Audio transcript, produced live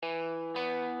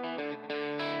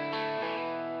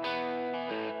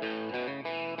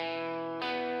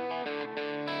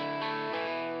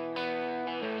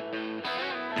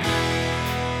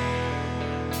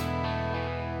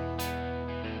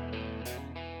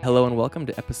Hello and welcome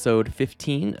to episode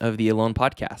 15 of the Alone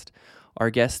podcast. Our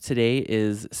guest today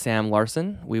is Sam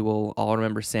Larson. We will all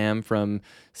remember Sam from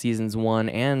seasons 1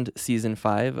 and season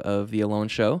 5 of the Alone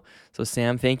show. So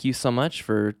Sam, thank you so much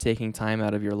for taking time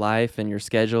out of your life and your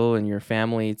schedule and your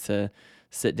family to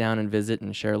sit down and visit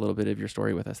and share a little bit of your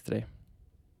story with us today.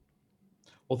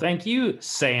 Well, thank you,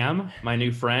 Sam, my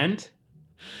new friend.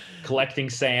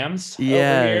 Collecting Sams over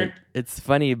Yeah, here. it's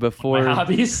funny My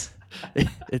hobbies.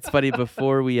 It's funny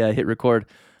before we hit record.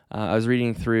 I was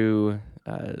reading through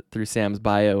Sam's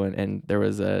bio, and there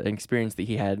was an experience that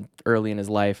he had early in his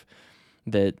life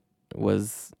that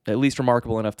was at least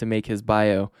remarkable enough to make his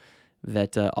bio.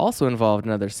 That also involved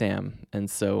another Sam, and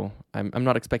so I'm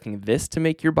not expecting this to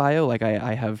make your bio. Like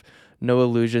I have no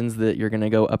illusions that you're gonna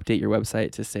go update your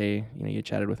website to say you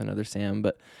chatted with another Sam,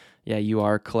 but yeah, you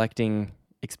are collecting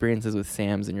experiences with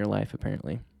Sams in your life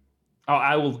apparently. Oh,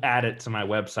 I will add it to my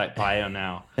website bio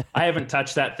now. I haven't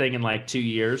touched that thing in like 2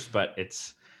 years, but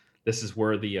this is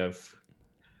worthy of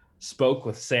spoke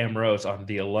with Sam Rose on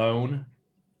the Alone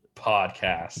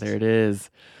podcast. There it is.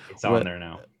 It's on there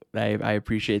now. I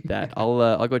appreciate that.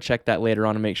 I'll go check that later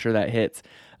on and make sure that hits.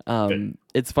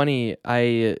 It's funny.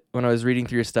 When I was reading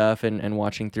through your stuff and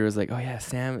watching through, I was like, oh yeah,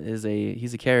 Sam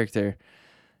he's a character,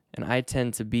 and I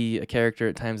tend to be a character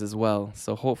at times as well.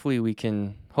 So hopefully we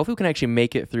can actually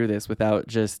make it through this without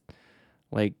just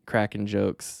like cracking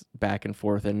jokes back and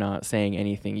forth and not saying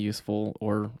anything useful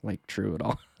or like true at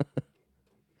all.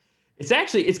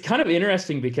 It's kind of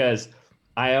interesting because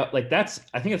I think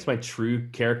that's my true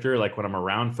character. Like when I'm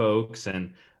around folks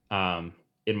and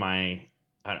in my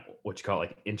what you call it,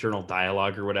 like internal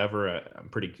dialogue or whatever, I'm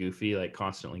pretty goofy, like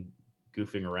constantly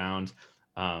goofing around.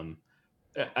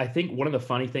 I think one of the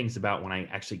funny things about when I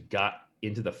actually got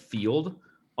into the field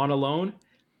on Alone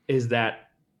is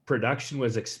that production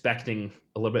was expecting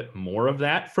a little bit more of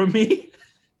that from me.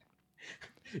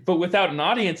 But without an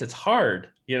audience, it's hard,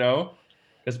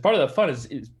 because part of the fun is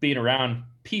being around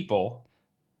people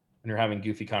and you're having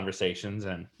goofy conversations.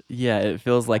 And yeah, it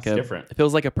feels like different. It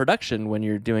feels like a production when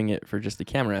you're doing it for just a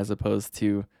camera as opposed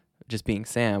to just being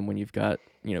Sam when you've got,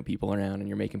 people around and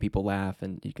you're making people laugh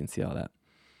and you can see all that.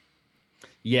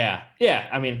 Yeah.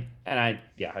 I mean, and I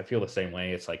feel the same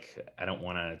way. It's like, I don't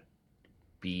want to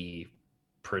be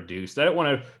produced. I don't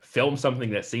want to film something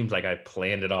that seems like I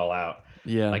planned it all out.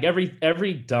 Yeah. Like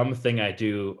every dumb thing I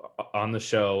do on the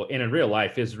show and in real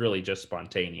life is really just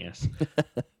spontaneous.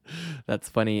 That's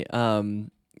funny. I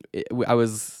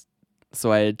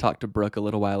had talked to Brooke a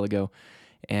little while ago,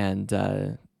 and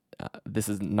this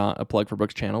is not a plug for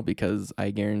Brooke's channel because I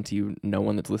guarantee you no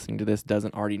one that's listening to this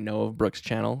doesn't already know of Brooke's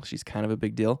channel. She's kind of a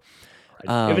big deal.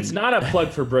 If it's not a plug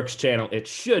for Brooke's channel, it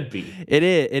should be. It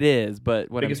is. But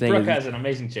what I'm saying Brooke is has an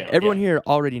amazing channel. Everyone here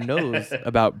already knows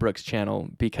about Brooke's channel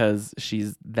because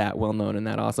she's that well known and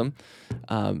that awesome.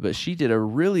 But she did a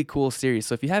really cool series.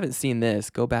 So if you haven't seen this,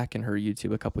 go back in her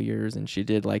YouTube a couple years, and she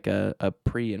did like a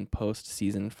pre and post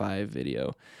season 5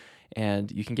 video.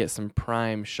 And you can get some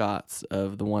prime shots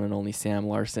of the one and only Sam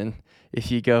Larson. If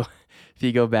you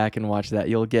go back and watch that,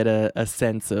 you'll get a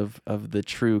sense of the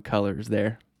true colors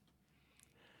there.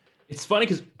 It's funny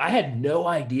because I had no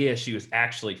idea she was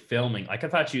actually filming. Like I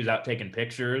thought she was out taking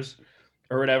pictures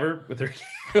or whatever with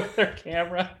her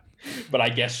camera, but I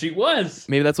guess she was.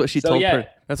 Maybe that's what she told.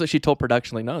 That's what she told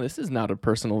production. Like, no, this is not a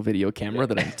personal video camera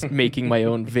that I'm making my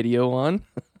own video on.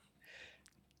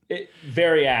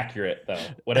 Very accurate though.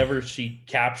 Whatever she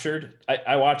captured,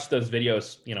 I watched those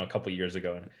videos, a couple years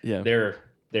ago, and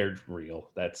they're real.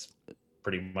 That's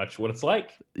pretty much what it's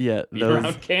like. Yeah,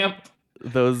 around camp.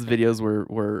 Those videos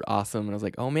were awesome, and I was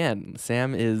like, oh man,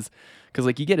 Sam is, because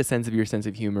like you get a sense of your sense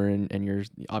of humor and you're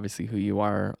obviously who you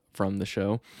are from the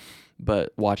show,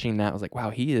 but watching that I was like, wow,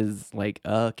 he is like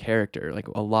a character, like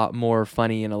a lot more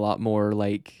funny and a lot more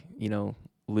like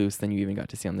loose than you even got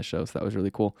to see on the show. So that was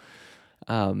really cool.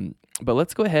 But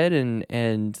let's go ahead and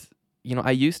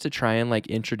I used to try and like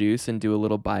introduce and do a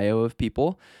little bio of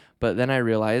people, but then I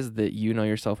realized that you know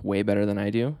yourself way better than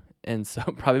I do. And so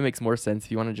it probably makes more sense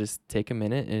if you want to just take a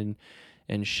minute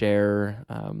and share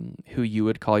who you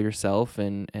would call yourself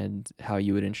and how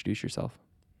you would introduce yourself.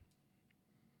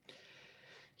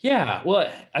 Yeah, well,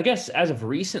 I guess as of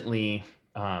recently,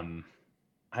 I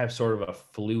have sort of a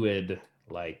fluid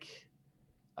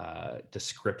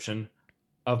description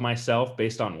of myself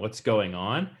based on what's going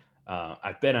on.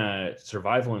 I've been a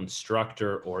survival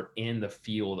instructor or in the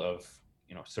field of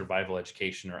survival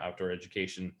education or outdoor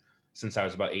education since I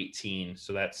was about 18.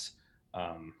 So that's,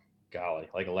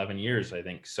 like 11 years, I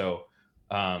think. So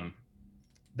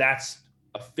that's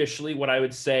officially what I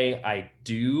would say I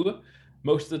do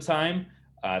most of the time.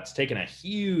 It's taken a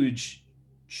huge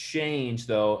change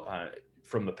though,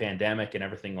 from the pandemic and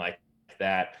everything like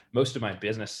that. Most of my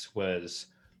business was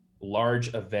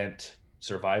large event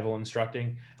survival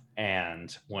instructing.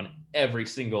 And when every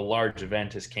single large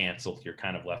event is canceled, you're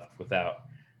kind of left without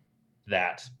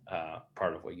that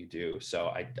part of what you do. So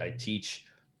I teach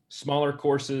smaller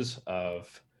courses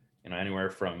of, anywhere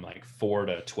from like 4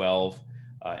 to 12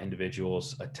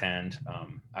 individuals attend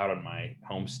out on my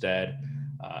homestead.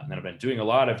 And then I've been doing a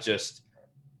lot of just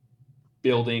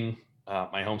building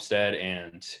my homestead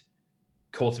and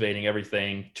cultivating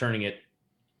everything, turning it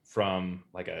from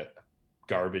like a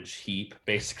garbage heap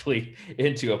basically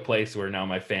into a place where now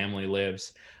my family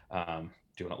lives.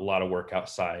 Doing a lot of work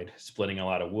outside, splitting a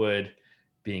lot of wood,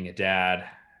 being a dad,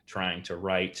 trying to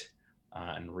write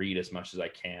and read as much as I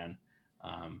can.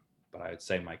 But I would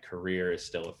say my career is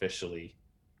still officially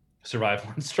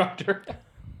survival instructor.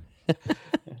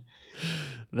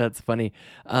 That's funny.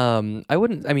 I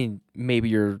wouldn't. I mean, maybe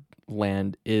your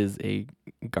land is a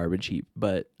garbage heap,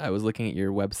 but I was looking at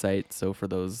your website. So for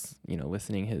those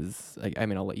listening, I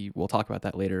mean, I'll let you. We'll talk about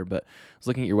that later. But I was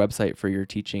looking at your website for your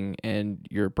teaching, and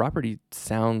your property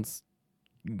sounds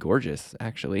gorgeous.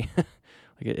 Actually, like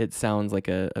it sounds like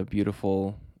a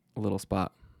beautiful little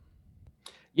spot.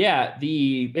 Yeah,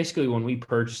 basically when we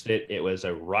purchased it, it was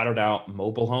a rotted out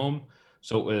mobile home,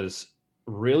 so it was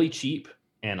really cheap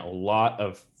and a lot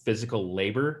of physical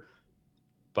labor.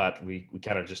 But we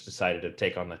kind of just decided to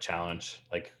take on the challenge,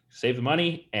 like save the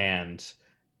money and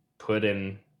put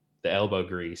in the elbow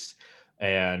grease.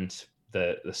 And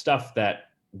the stuff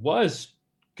that was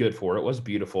good for it was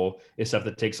beautiful is stuff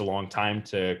that takes a long time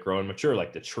to grow and mature,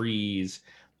 like the trees,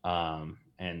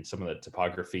 and some of the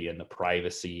topography and the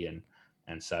privacy and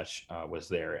such was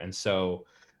there. And so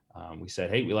we said,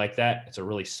 hey, we like that. It's a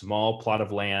really small plot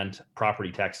of land.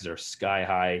 Property taxes are sky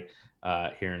high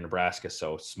here in Nebraska,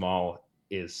 so small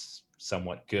is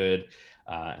somewhat good.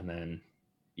 And then,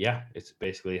 yeah, it's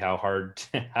basically how hard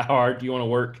do you want to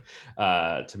work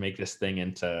to make this thing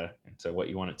into what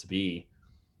you want it to be.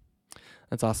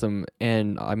 That's awesome.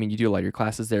 And I mean, you do a lot of your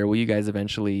classes there. Will you guys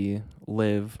eventually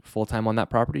live full time on that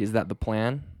property? Is that the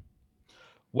plan?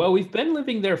 Well, we've been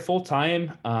living there full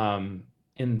time.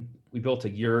 And we built a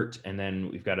yurt, and then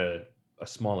we've got a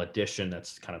small addition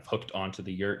that's kind of hooked onto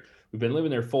the yurt. We've been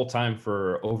living there full time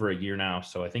for over a year now.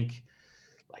 So I think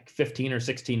like 15 or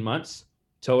 16 months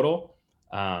total.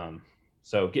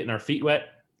 So getting our feet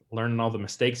wet, learning all the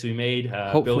mistakes we made,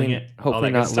 building it, all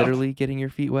Hopefully that good not stuff. literally getting your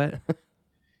feet wet.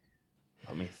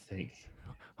 Let me think.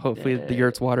 Hopefully the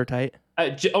yurt's watertight.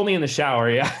 Only in the shower,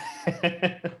 yeah.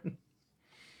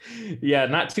 Yeah,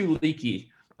 not too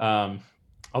leaky.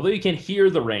 Although you can hear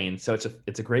the rain, so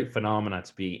it's a great phenomenon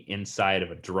to be inside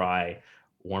of a dry,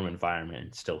 warm environment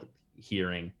and still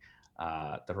hearing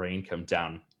the rain come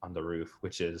down on the roof,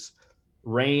 which is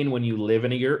rain when you live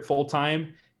in a yurt full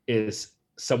time is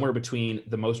somewhere between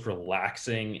the most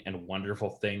relaxing and wonderful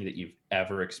thing that you've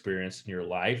ever experienced in your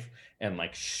life and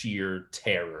like sheer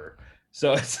terror.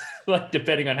 So it's like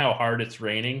depending on how hard it's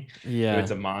raining, Yeah. if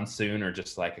it's a monsoon or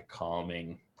just like a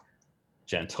calming,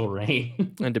 gentle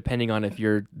rain. And depending on if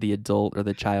you're the adult or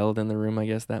the child in the room, I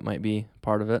guess that might be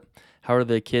part of it. How are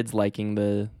the kids liking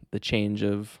the change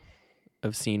of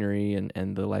scenery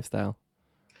and the lifestyle?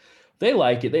 They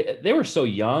like it. They were so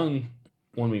young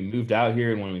when we moved out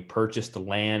here and when we purchased the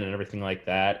land and everything like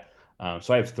that.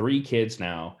 So I have 3 kids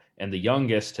now, and the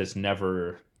youngest has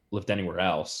never lived anywhere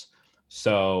else.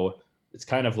 So it's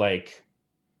kind of like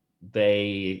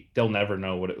they'll never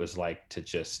know what it was like to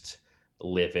just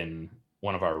live in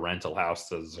one of our rental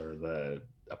houses or the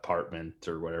apartment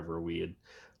or whatever we had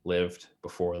lived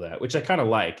before that, which I kind of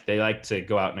like. They like to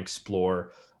go out and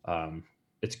explore.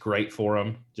 It's great for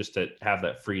them just to have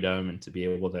that freedom and to be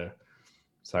able to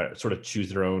sort of choose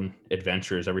their own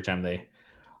adventures every time they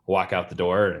walk out the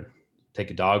door, and take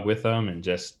a dog with them and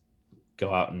just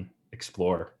go out and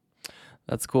explore.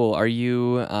 That's cool. Are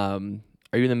you in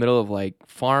the middle of like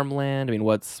farmland? I mean,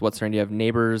 what's around? Do you have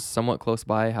neighbors somewhat close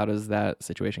by? How does that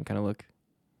situation kind of look?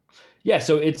 Yeah,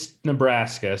 so it's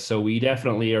Nebraska, so we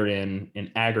definitely are in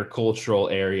an agricultural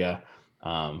area.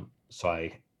 So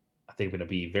I think I'm going to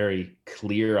be very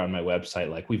clear on my website.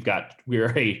 Like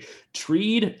we're a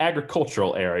treed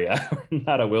agricultural area,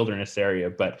 not a wilderness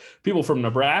area, but people from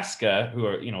Nebraska who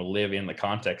are, live in the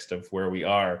context of where we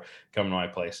are come to my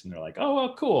place and they're like, oh,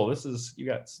 well, cool. You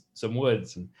got some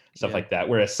woods and stuff like that.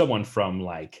 Whereas someone from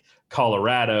like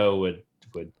Colorado would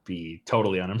be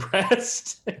totally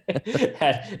unimpressed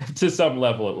to some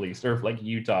level, at least, or like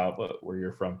Utah, where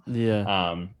you're from.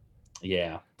 Yeah.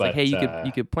 Yeah. But like, hey,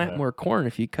 you could plant more corn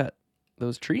if you cut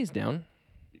those trees down.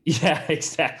 Yeah,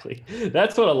 exactly.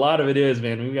 That's what a lot of it is,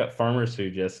 man. We've got farmers who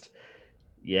just,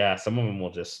 yeah, some of them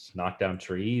will just knock down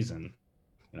trees, and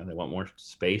they want more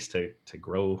space to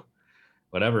grow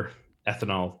whatever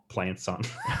ethanol plants on.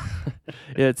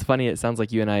 Yeah, it's funny. It sounds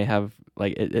like you and I have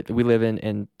like we live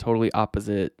in totally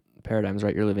opposite paradigms,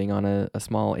 right? You're living on a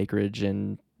small acreage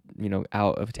and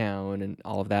out of town and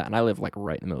all of that, and I live like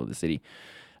right in the middle of the city.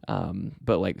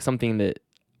 But like something that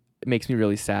makes me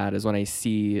really sad is when I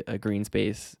see a green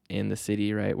space in the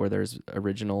city, right, where there's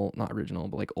not original,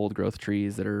 but like old growth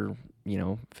trees that are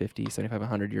 50, 75,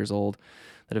 100 years old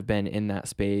that have been in that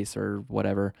space or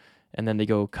whatever, and then they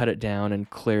go cut it down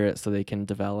and clear it so they can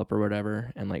develop or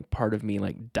whatever, and like part of me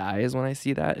like dies when I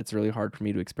see that. It's really hard for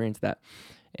me to experience that,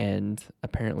 and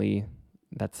apparently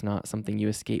that's not something you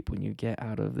escape when you get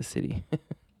out of the city.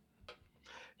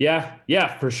 Yeah,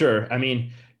 yeah, for sure. I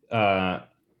mean, uh,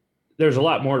 there's a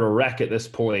lot more to wreck at this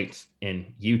point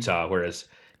in Utah, whereas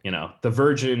the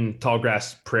virgin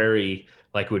tallgrass prairie,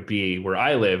 like would be where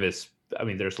I live, is, I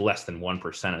mean, there's less than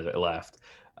 1% of it left.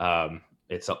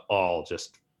 It's all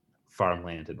just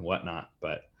farmland and whatnot.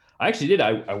 But I actually did.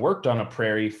 I worked on a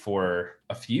prairie for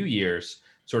a few years,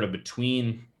 sort of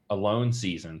between alone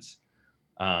seasons.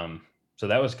 So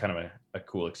that was kind of a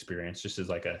cool experience, just as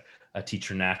like a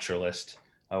teacher naturalist,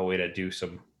 a way to do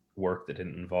some work that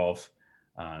didn't involve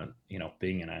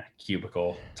being in a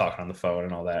cubicle, talking on the phone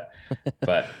and all that.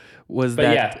 But, was but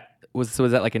that yeah, was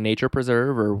that like a nature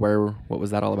preserve, or what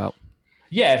was that all about?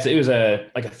 yeah, it was a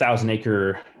like 1,000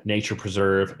 acre nature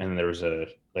preserve, and there was a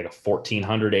like a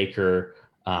 1,400 acre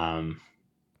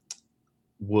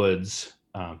woods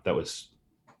that was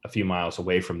a few miles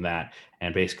away from that,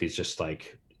 and basically it's just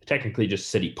like technically just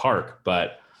city park,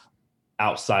 but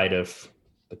outside of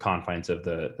the confines of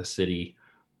the city,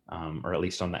 or at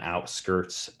least on the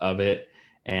outskirts of it.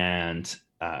 And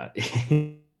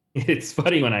it's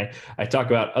funny when I talk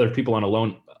about other people on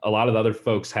alone. A lot of the other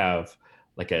folks have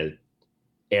like a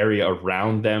area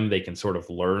around them they can sort of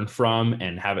learn from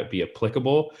and have it be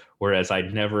applicable, whereas I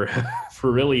never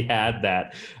really had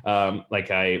that. Like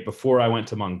before I went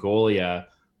to Mongolia,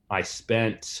 I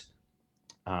spent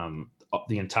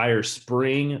the entire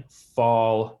spring,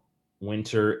 fall,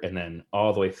 winter, and then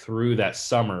all the way through that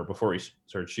summer before we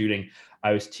started shooting,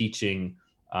 I was teaching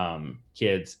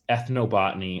kids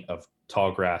ethnobotany of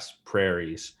tallgrass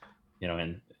prairies,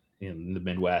 in the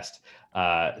Midwest.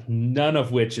 None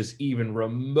of which is even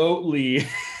remotely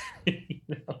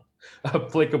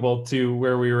applicable to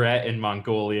where we were at in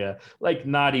Mongolia. Like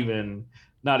not even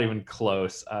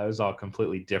close. It was all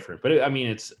completely different. But I mean,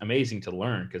 it's amazing to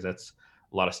learn because that's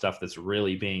a lot of stuff that's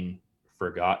really being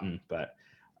forgotten. But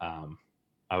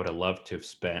I would have loved to have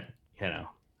spent, the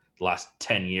last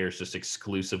 10 years just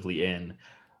exclusively in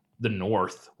the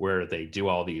North where they do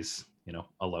all these,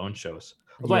 alone shows.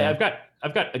 Although Yeah.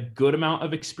 I've got a good amount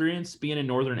of experience being in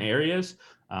northern areas.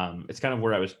 It's kind of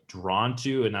where I was drawn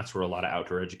to, and that's where a lot of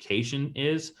outdoor education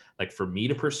is, like for me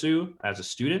to pursue as a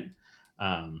student.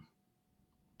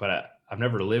 But I've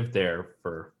never lived there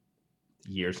for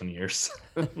years and years,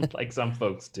 like some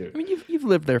folks do. I mean, you've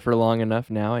lived there for long enough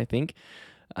now, I think.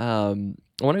 I want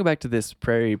to go back to this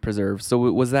prairie preserve. So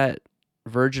was that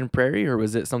virgin prairie, or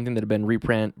was it something that had been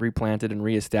replanted and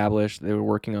reestablished? They were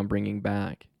working on bringing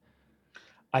back,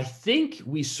 I think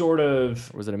we sort of,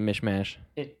 or was it a mishmash?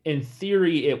 in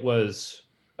theory, it was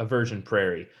a virgin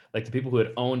prairie. Like the people who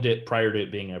had owned it prior to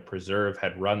it being a preserve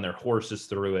had run their horses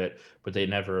through it, but they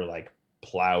never like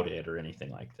plowed it or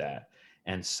anything like that.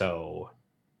 And so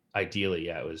ideally,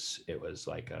 yeah, it was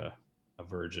like a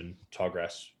virgin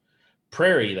tallgrass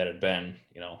prairie that had been,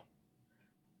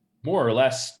 more or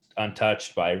less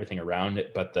untouched by everything around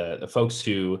it. But the folks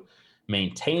who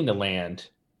maintain the land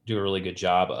do a really good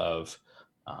job of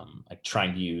like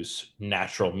trying to use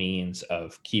natural means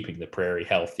of keeping the prairie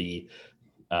healthy.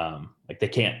 Like they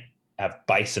can't have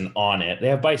bison on it. They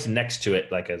have bison next to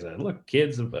it, like as a look,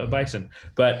 kids, a bison.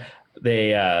 But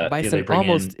they Bison bring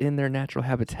almost in in their natural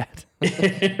habitat.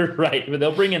 right, but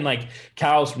they'll bring in like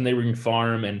cows from neighboring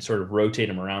farm and sort of rotate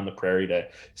them around the prairie to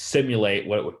simulate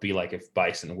what it would be like if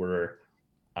bison were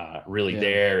really Yeah.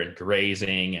 there and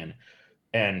grazing.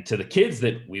 And to the kids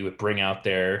that we would bring out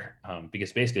there,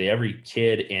 because basically every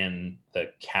kid in the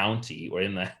county or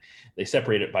they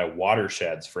separate it by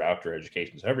watersheds for outdoor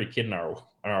education. So every kid in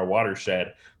our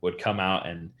watershed would come out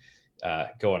and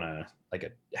go on a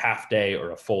half day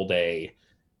or a full day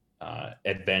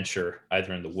adventure,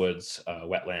 either in the woods,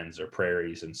 wetlands, or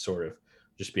prairies, and sort of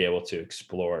just be able to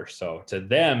explore. So to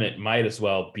them, it might as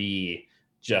well be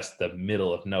just the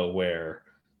middle of nowhere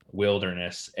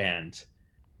wilderness, and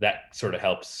that sort of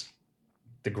helps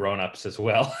the grown-ups as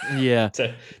well Yeah.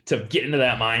 to get into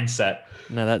that mindset.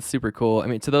 No, that's super cool. I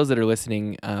mean, to those that are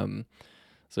listening,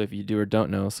 so if you do or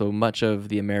don't know, so much of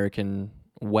the American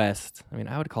West, I mean,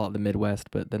 I would call it the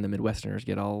Midwest, but then the Midwesterners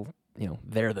get all,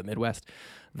 they're the Midwest.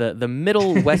 The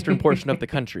middle western portion of the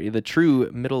country, the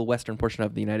true middle western portion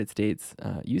of the United States,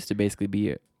 used to basically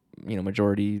be,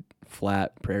 majority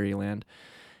flat prairie land,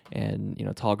 and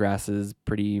tall grasses,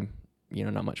 pretty,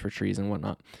 not much for trees and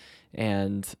whatnot.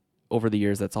 And over the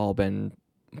years, that's all been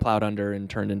plowed under and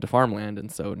turned into farmland. And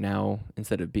so now,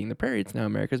 instead of being the prairie, it's now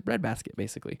America's breadbasket,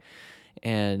 basically.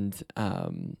 And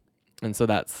so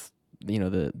that's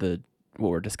the what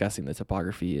we're discussing, the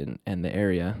topography and the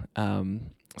area.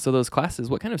 So those classes,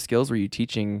 what kind of skills were you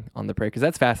teaching on the prairie? Because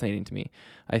that's fascinating to me.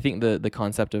 I think the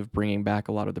concept of bringing back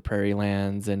a lot of the prairie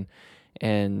lands and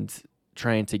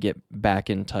trying to get back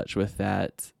in touch with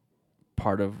that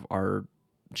part of our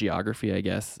geography, I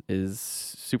guess, is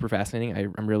super fascinating.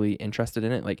 I'm really interested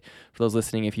in it. Like, for those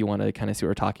listening, if you want to kind of see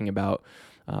what we're talking about,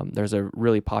 there's a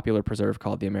really popular preserve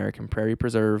called the American Prairie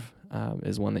Preserve,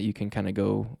 is one that you can kind of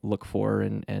go look for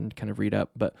and kind of read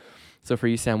up. But so for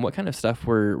you, Sam, what kind of stuff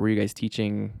were you guys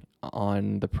teaching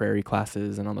on the prairie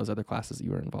classes and on those other classes that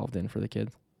you were involved in for the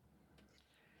kids?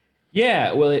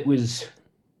 Yeah, well, it was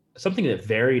something that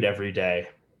varied every day,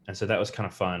 and so that was kind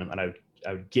of fun. And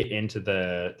I would get into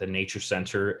the nature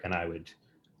center, and I would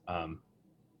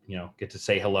get to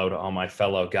say hello to all my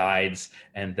fellow guides,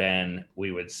 and then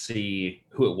we would see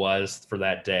who it was for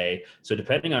that day. So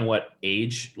depending on what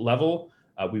age level,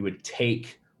 we would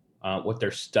take what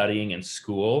they're studying in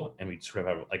school, and we'd sort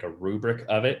of have like a rubric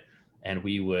of it, and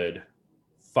we would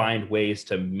find ways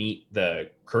to meet the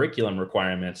curriculum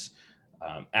requirements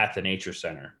at the nature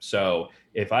center. So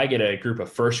if I get a group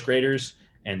of first graders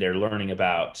and they're learning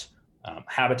about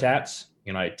habitats,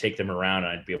 I'd take them around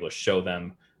and I'd be able to show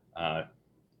them,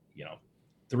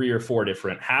 3 or 4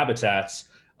 different habitats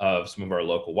of some of our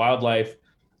local wildlife.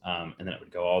 And then it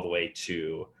would go all the way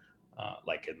to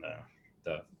like in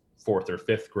the 4th or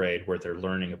 5th grade, where they're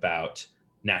learning about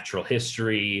natural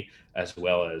history as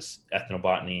well as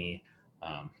ethnobotany,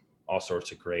 all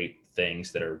sorts of great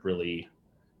things that are really,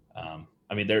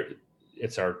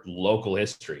 it's our local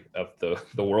history of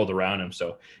the world around them.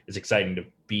 So it's exciting to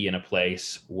be in a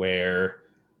place where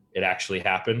it actually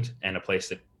happened, and a place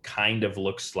that kind of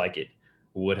looks like it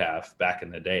would have back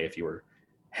in the day if you were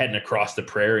heading across the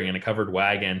prairie in a covered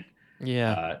wagon,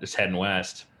 Yeah. just heading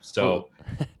west. So,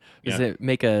 Well, does it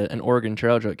make an Oregon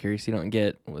Trail joke here so you don't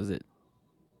get, was it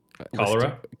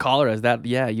cholera. Cholera, is that,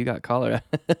 yeah, you got cholera.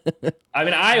 I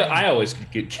mean, I always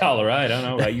get cholera. I don't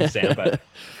know about you, Sam, but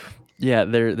yeah,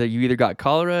 you either got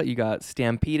cholera, you got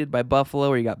stampeded by buffalo,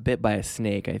 or you got bit by a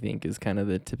snake, I think is kind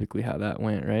of typically how that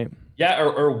went, right? yeah,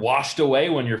 or washed away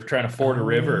when you're trying to ford a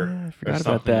river, yeah, I or forgot about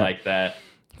something that. like that.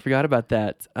 Forgot about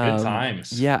that. Good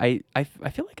times. Yeah, I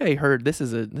feel like I heard, this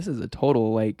is a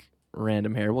total like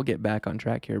random hair. We'll get back on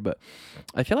track here, but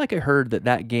I feel like I heard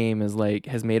that game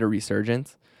has made a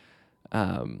resurgence.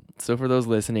 So for those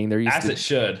listening, there used As to, it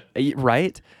should.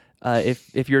 right?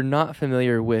 If you're not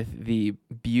familiar with the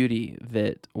beauty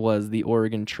that was the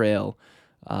Oregon Trail,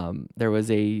 there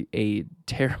was a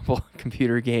terrible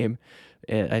computer game.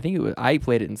 I think I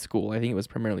played it in school. I think it was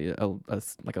primarily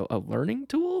a learning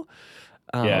tool.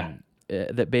 Yeah.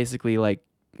 That basically like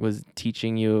was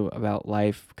teaching you about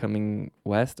life coming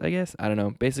west, I guess. I don't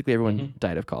know. Basically everyone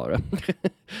died of cholera.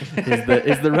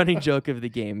 is the running joke of the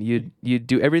game. You'd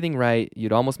do everything right,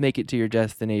 you'd almost make it to your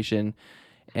destination,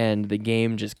 and the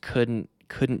game just couldn't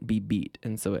be beat,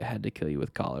 and so it had to kill you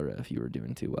with cholera if you were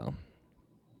doing too well.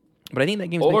 But I think that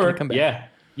game's making a comeback.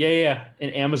 Yeah.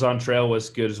 And Amazon Trail was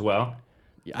good as well.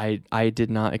 I did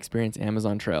not experience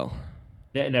Amazon Trail.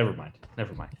 Yeah, never mind.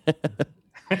 That's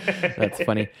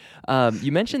funny.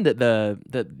 You mentioned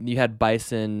that you had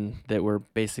bison that were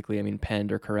basically, I mean,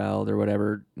 penned or corralled or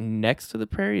whatever next to the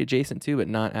prairie, adjacent to, but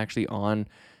not actually on.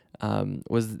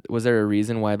 Was there a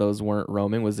reason why those weren't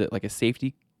roaming? Was it like a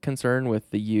safety concern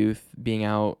with the youth being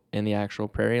out in the actual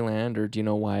prairie land, or do you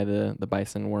know why the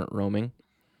bison weren't roaming?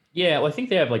 Yeah, well, I think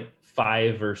they have like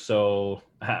 5 or so.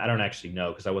 I don't actually know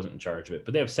because I wasn't in charge of it,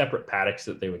 but they have separate paddocks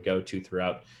that they would go to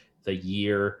throughout the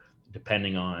year,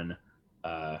 depending on,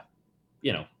 the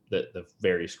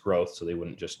various growth. So they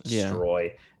wouldn't just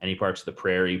destroy any parts of the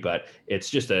prairie, but it's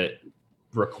just a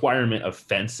requirement of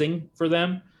fencing for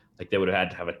them. Like they would have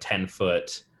had to have a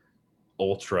 10-foot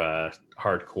ultra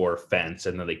hardcore fence,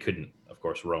 and then they couldn't, of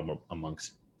course, roam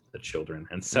amongst the children.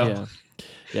 And so,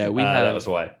 we have, that was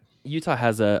why. Utah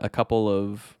has a couple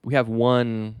of. We have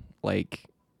one like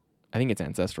I think it's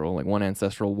ancestral, like one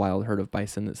ancestral wild herd of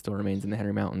bison that still remains in the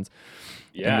Henry Mountains.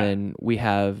 And Yeah. then we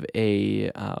have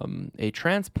a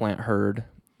transplant herd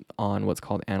on what's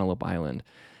called Antelope Island.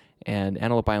 And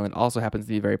Antelope Island also happens to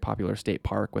be a very popular state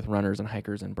park with runners and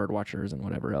hikers and bird watchers and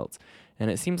whatever else.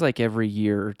 And it seems like every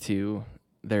year or two,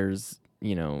 there's,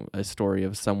 a story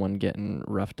of someone getting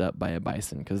roughed up by a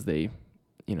bison because they,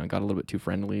 got a little bit too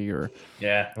friendly or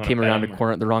Yeah. Want to came pet around a them?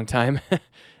 corner at the wrong time.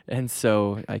 And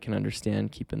so I can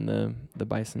understand keeping the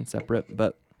bison separate.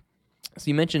 But so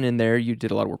you mentioned in there you did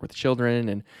a lot of work with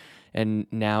children, and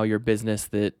now your business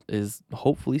that is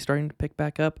hopefully starting to pick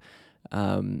back up,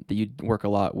 that you work a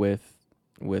lot with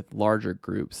larger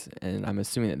groups, and I'm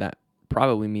assuming that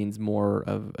probably means more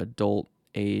of adult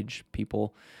age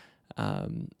people.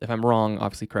 If I'm wrong,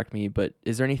 obviously correct me, but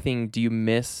is there anything, do you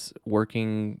miss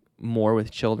working more with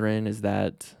children?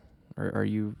 Or are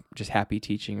you just happy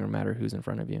teaching no matter who's in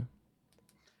front of you?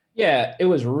 Yeah, it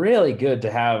was really good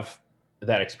to have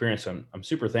that experience. I'm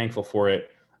super thankful for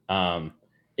it. Um,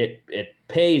 it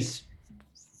pays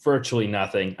virtually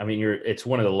nothing. I mean, it's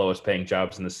one of the lowest paying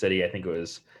jobs in the city. I think it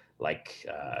was like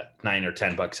 $9 or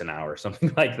 $10 an hour,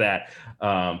 something like that.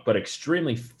 But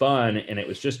extremely fun, and it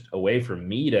was just a way for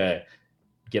me to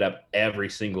get up every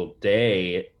single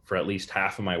day for at least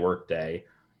half of my work day,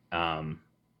 um,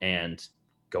 and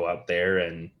go out there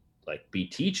and like be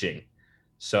teaching.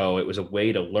 So it was a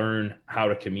way to learn how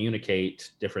to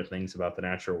communicate different things about the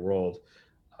natural world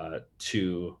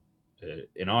to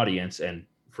an audience. And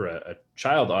for a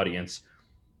child audience,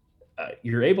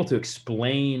 you're able to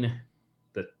explain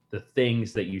the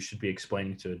things that you should be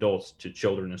explaining to adults to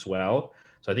children as well.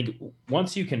 So I think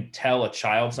once you can tell a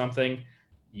child something,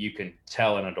 you can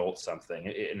tell an adult something.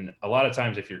 And a lot of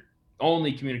times, if you're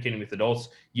only communicating with adults,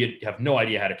 you have no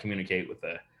idea how to communicate with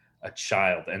a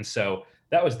child. And so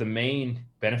that was the main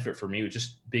benefit for me, was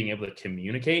just being able to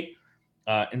communicate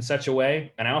in such a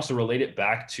way. And I also relate it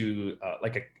back to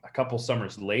like a couple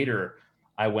summers later,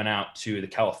 I went out to the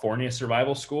California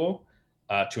Survival School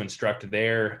to instruct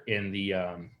there in the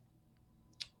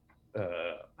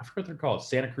I forget what they're called,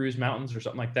 Santa Cruz Mountains or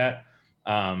something like that,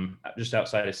 just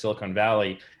outside of Silicon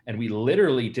Valley. And we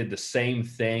literally did the same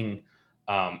thing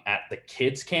at the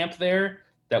kids camp there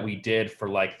that we did for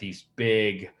like these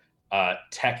big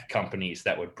tech companies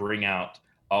that would bring out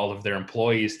all of their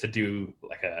employees to do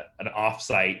like an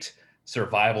offsite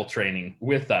survival training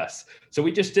with us. So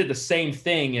we just did the same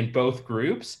thing in both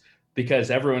groups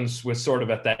because everyone's was sort of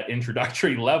at that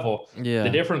introductory level. The Yeah.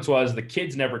 difference was the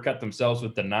kids never cut themselves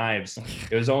with the knives.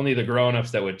 It was only the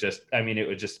grown-ups that would just, I mean, it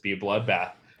would just be a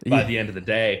bloodbath by Yeah. the end of the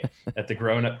day at the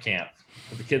grown-up camp.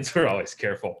 But the kids were always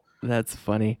careful. That's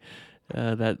funny.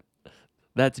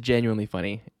 That's genuinely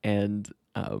funny. And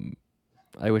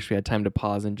I wish we had time to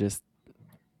pause and just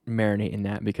marinate in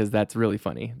that because that's really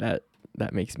funny. That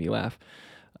makes me laugh.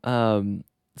 Um,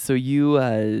 so you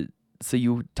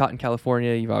taught in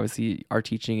California. You've obviously are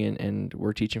teaching and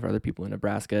we're teaching for other people in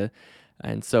Nebraska.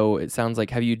 And so it sounds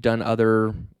like, have you done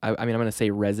other? I mean, I'm going to say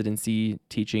residency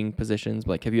teaching positions.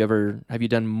 But like, have you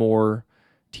done more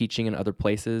teaching in other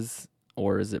places,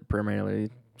 or is it primarily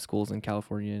schools in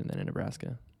California and then in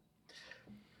Nebraska?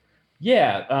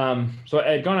 Yeah. So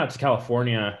I had gone out to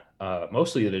California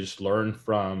mostly to just learn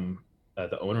from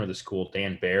the owner of the school,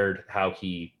 Dan Baird, how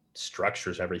he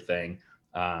structures everything.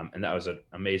 And that was an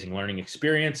amazing learning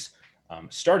experience.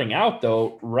 Starting out,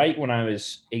 though, right when I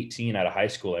was 18 out of high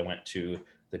school, I went to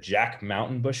the Jack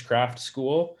Mountain Bushcraft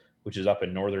School, which is up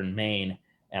in northern Maine.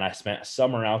 And I spent a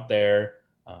summer out there.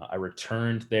 I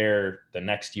returned there the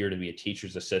next year to be a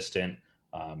teacher's assistant,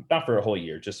 not for a whole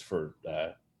year, just for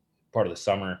part of the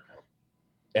summer.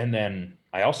 And then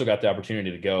I also got the opportunity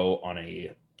to go on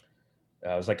it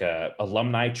was like a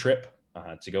alumni trip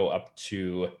to go up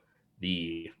to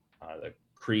the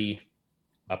Cree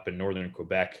up in northern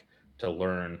Quebec to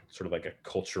learn sort of like a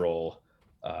cultural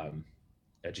um,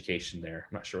 education there.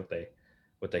 I'm not sure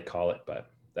what they call it, but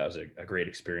that was a great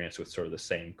experience with sort of the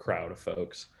same crowd of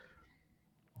folks.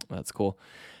 That's cool.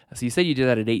 So you said you did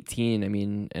that at 18. I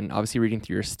mean, and obviously reading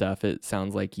through your stuff, it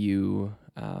sounds like you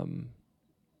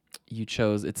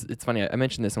chose. It's funny. I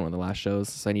mentioned this in one of the last shows,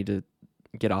 so I need to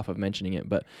get off of mentioning it.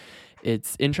 But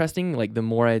it's interesting. Like the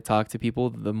more I talk to people,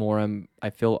 the more I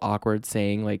feel awkward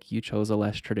saying like you chose a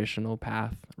less traditional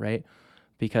path, right?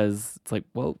 Because it's like,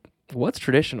 well, what's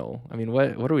traditional? I mean,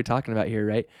 what are we talking about here,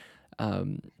 right?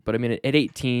 But I mean, at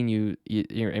 18,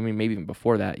 I mean, maybe even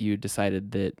before that, you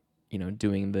decided that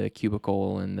doing the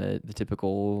cubicle and the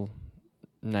typical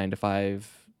 9 to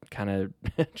 5 kind of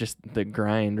just the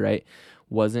grind, right,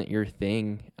 wasn't your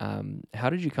thing. How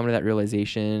did you come to that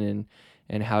realization,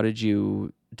 and how did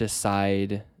you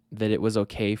decide that it was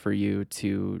okay for you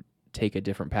to take a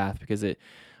different path? Because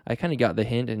I kind of got the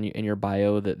hint in your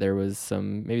bio that there was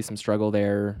maybe some struggle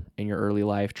there in your early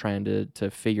life trying to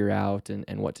figure out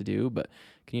and what to do. But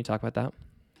can you talk about that?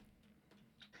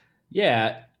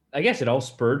 Yeah, I guess it all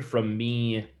spurred from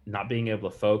me not being able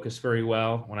to focus very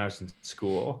well when I was in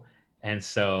school. And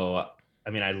so, I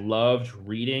mean, I loved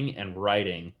reading and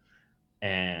writing,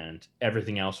 and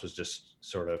everything else was just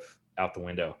sort of out the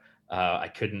window. I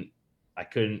couldn't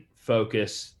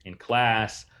focus in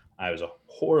class. I was a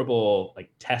horrible like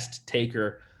test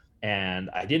taker, and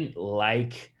I didn't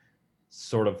like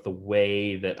sort of the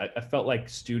way that I felt like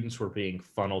students were being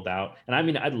funneled out. And I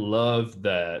mean, I love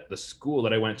the school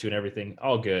that I went to and everything,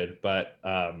 all good, but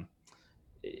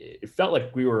it felt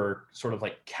like we were sort of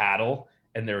like cattle,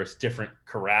 and there was different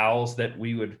corrals that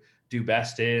we would do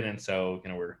best in. And so,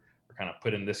 we're kind of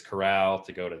put in this corral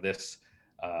to go to this,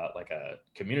 like a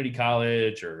community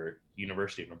college or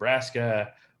University of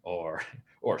Nebraska, or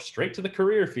or straight to the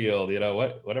career field,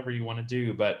 whatever you want to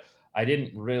do. But I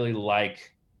didn't really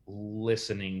like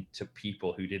listening to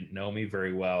people who didn't know me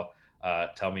very well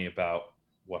tell me about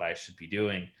what I should be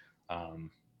doing.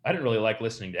 I didn't really like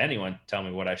listening to anyone tell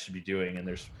me what I should be doing, and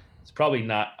it's probably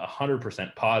not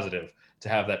 100% positive to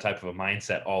have that type of a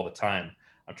mindset all the time.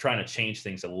 I'm trying to change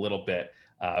things a little bit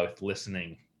with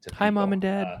listening to Hi, Mom people. and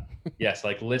Dad. Yes,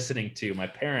 like listening to my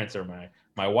parents or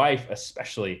my wife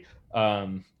especially.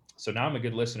 So now I'm a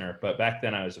good listener, but back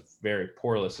then I was a very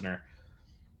poor listener.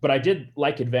 But I did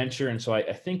like adventure, and so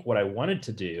I think what I wanted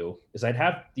to do is I'd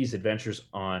have these adventures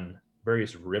on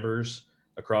various rivers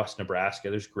across Nebraska.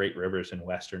 There's great rivers in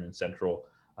western and central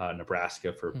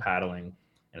Nebraska for paddling,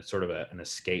 and it's sort of an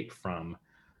escape from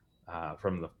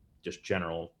the just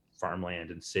general farmland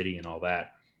and city and all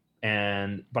that.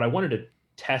 But I wanted to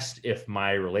test if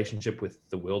my relationship with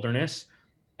the wilderness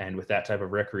and with that type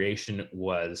of recreation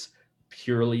was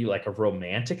purely like a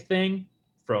romantic thing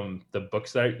from the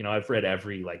books that I've read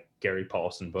every like Gary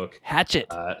Paulson book. Hatchet.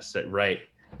 Right.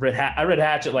 I read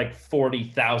Hatchet like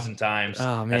 40,000 times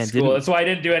Oh man, at school. That's why I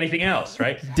didn't do anything else,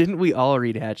 right? Didn't we all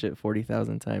read Hatchet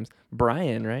 40,000 times?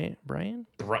 Brian, right? Brian?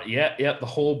 Yeah, the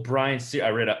whole Brian series.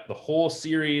 I read the whole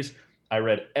series. I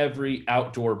read every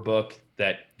outdoor book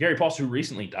that Gary Paulson, who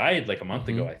recently died like a month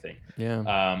ago, I think. Yeah.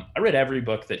 I read every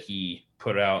book that he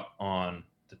put out on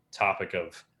the topic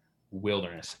of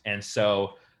wilderness, and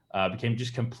so became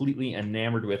just completely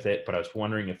enamored with it. But I was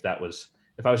wondering if I was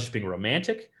just being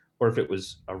romantic, or if it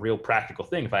was a real practical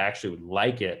thing, if I actually would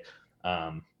like it.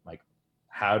 Like,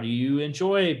 how do you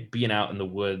enjoy being out in the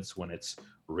woods when it's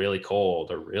really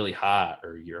cold or really hot,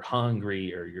 or you're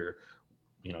hungry, or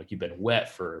you've been wet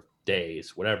for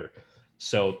days, whatever.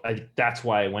 So that's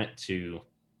why I went to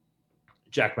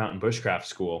Jack Mountain Bushcraft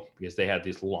School, because they had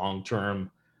these long-term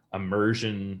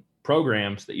immersion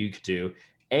programs that you could do,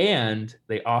 and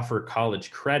they offer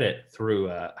college credit through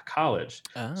a college.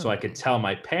 Oh. So I could tell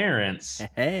my parents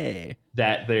Hey,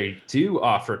 that they do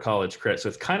offer college credit. So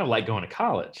it's kind of like going to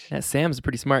college. that Sam's a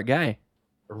pretty smart guy.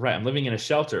 Right. I'm living in a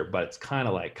shelter, but it's kind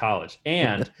of like college.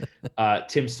 And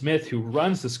Tim Smith, who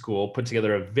runs the school, put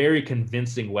together a very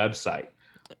convincing website.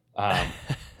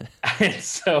 And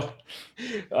so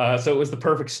it was the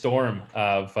perfect storm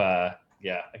of, I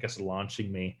guess,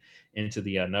 launching me into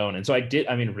the unknown. And so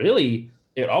really,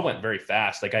 it all went very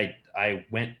fast. Like I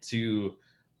went to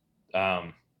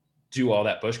do all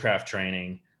that bushcraft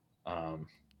training.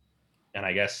 And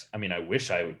I guess, I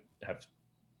wish I would have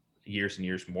years and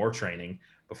years more training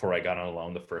before I got on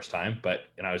alone the first time. But,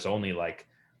 I was only like,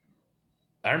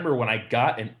 I remember when I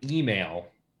got an email,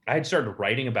 I had started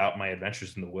writing about my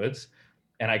adventures in the woods,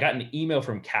 and I got an email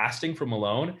from casting from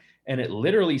Malone, and it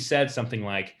literally said something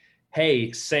like,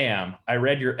 "Hey, Sam, I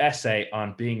read your essay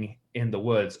on being in the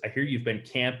woods. I hear you've been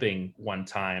camping one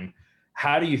time.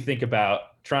 How do you think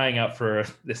about trying out for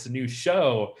this new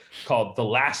show called The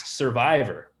Last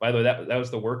Survivor?" By the way, that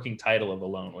was the working title of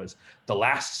Alone, was The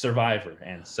Last Survivor.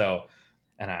 And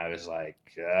I was like,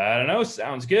 I don't know,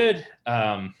 sounds good.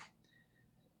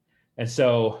 And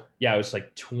so, I was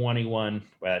like 21.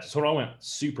 So it all went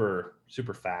super,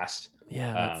 super fast.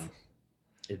 Yeah.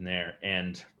 In there.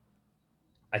 And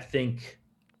I think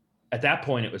at that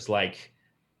point it was like,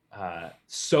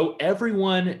 so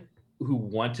everyone who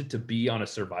wanted to be on a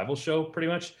survival show pretty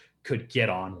much could get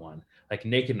on one. Like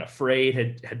Naked and Afraid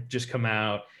had just come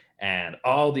out, and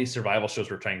all these survival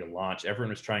shows were trying to launch. Everyone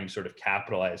was trying to sort of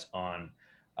capitalize on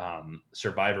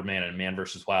Survivor Man and Man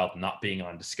vs. Wild not being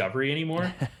on Discovery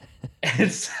anymore.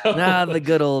 And so the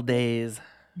good old days.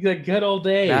 The good old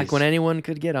days. Back when anyone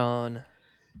could get on.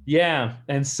 Yeah.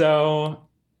 And so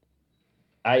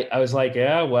I was like,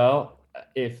 yeah, well,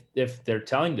 if they're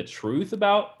telling the truth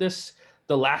about this,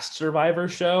 the Last Survivor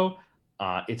show,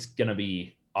 it's gonna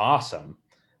be awesome.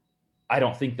 I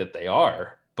don't think that they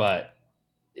are, but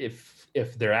if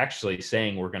they're actually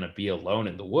saying we're gonna be alone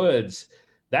in the woods,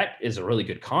 that is a really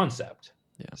good concept.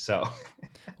 Yeah. So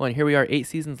Well, and here we are 8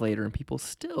 seasons later, and people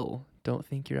still don't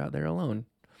think you're out there alone.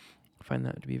 I find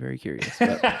that to be very curious.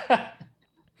 But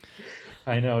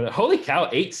I know. Holy cow,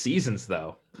 8 seasons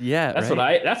though. yeah,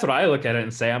 right. That's what I look at it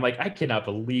and say. I'm like, I cannot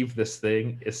believe this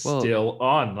thing is Well, still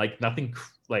on. Like nothing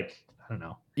like I don't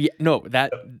know. yeah, no,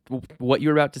 that what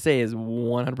you're about to say is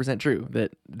 100% true.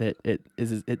 That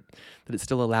it's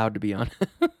still allowed to be on.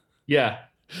 Yeah.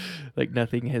 Like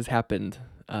nothing has happened.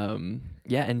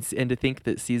 Yeah, and to think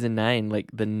that season 9, like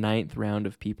the ninth round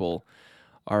of people,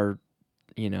 are,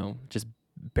 just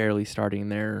barely starting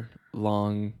their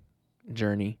long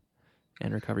journey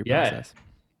and recovery Yeah. process.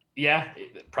 Yeah.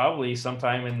 Probably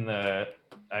sometime in the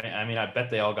I mean, I bet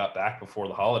they all got back before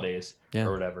the holidays Yeah,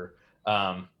 or whatever.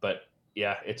 But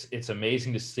yeah, it's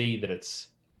amazing to see that it's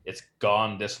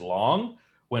gone this long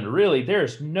when really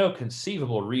there's no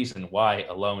conceivable reason why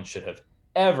Alone should have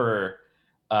ever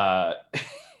uh,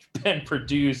 been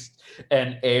produced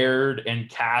and aired and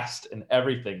cast and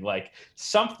everything. Like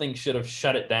something should have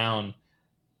shut it down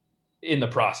in the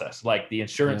process. Like the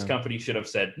insurance yeah, company should have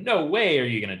said, "No way are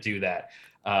you going to do that."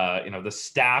 The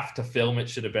staff to film it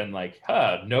should have been like,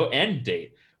 no end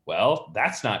date. Well,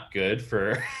 that's not good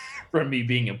for for me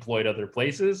being employed other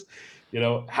places.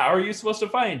 How are you supposed to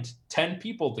find 10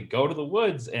 people to go to the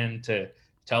woods and to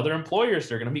tell their employers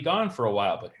they're going to be gone for a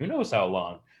while, but who knows how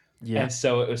long? yeah. And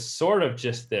so it was sort of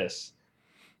just this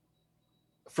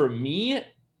for me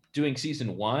doing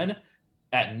season 1.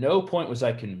 At no point was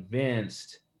I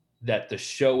convinced that the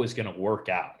show was going to work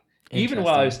out. Even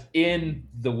while I Interesting. was in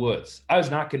the woods, I was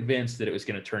not convinced that it was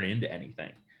going to turn into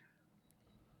anything.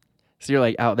 So you're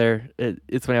like out there.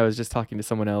 It's when I was just talking to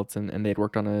someone else, and they had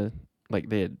worked on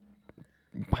they had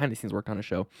behind the scenes worked on a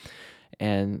show,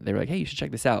 and they were like, "Hey, you should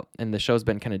check this out." And the show's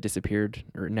been kind of disappeared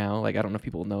or now. Like, I don't know if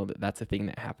people know that that's a thing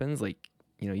that happens. Like,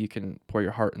 you can pour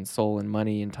your heart and soul and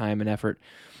money and time and effort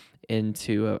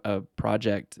into a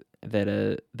project that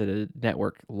a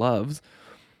network loves,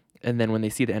 and then when they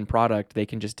see the end product, they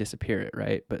can just disappear it,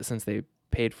 right? But since they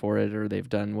paid for it or they've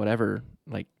done whatever,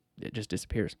 like, it just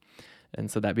disappears. And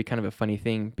so that'd be kind of a funny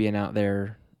thing, being out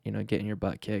there, getting your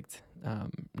butt kicked.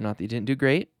 Not that you didn't do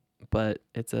great, but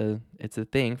it's a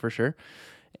thing for sure.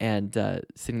 And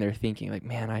sitting there thinking, like,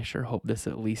 man, I sure hope this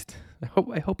at least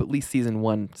I hope at least season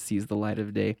 1 sees the light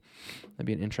of day. That'd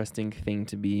be an interesting thing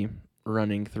to be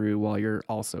running through while you're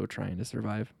also trying to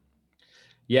survive.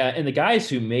 Yeah, and the guys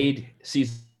who made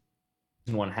season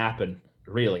 1 happen,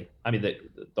 really, I mean,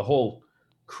 the whole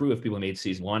crew of people who made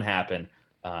season 1 happen.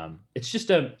 It's just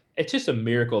a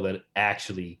miracle that it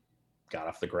actually got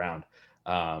off the ground.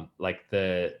 Like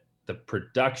the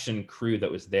production crew that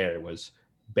was there was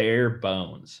bare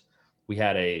bones. We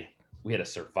had a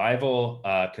survival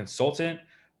consultant,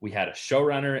 we had a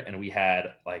showrunner, and we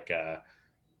had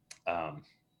um,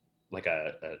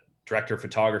 a director of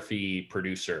photography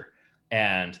producer,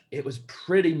 and it was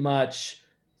pretty much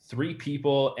 3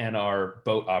 people and our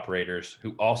boat operators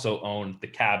who also owned the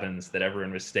cabins that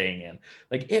everyone was staying in.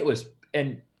 Like it was,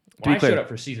 and To when be I showed clear, up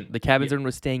for season, the cabins yeah, everyone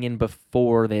was staying in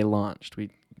before they launched. We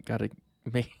gotta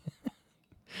make.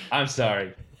 I'm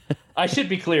sorry. I should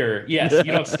be clearer. Yes,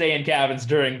 you don't stay in cabins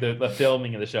during the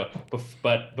filming of the show,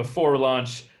 but before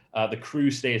launch, the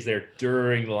crew stays there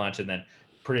during the launch, and then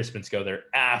participants go there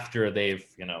after they've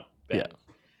Yeah, been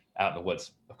out in the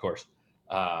woods, of course.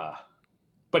 Uh,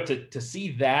 but to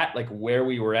see that, like where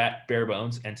we were at bare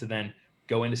bones, and to then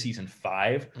go into season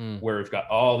 5 mm. where we've got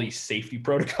all these safety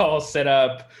protocols set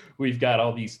up, we've got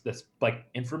all this like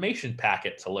information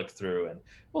packet to look through, and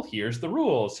well, here's the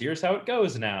rules, here's how it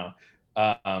goes now.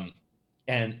 um,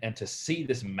 and to see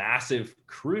this massive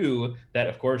crew that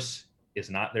of course is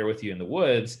not there with you in the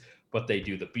woods, but they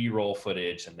do the b-roll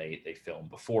footage, and they film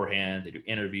beforehand, they do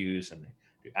interviews, and they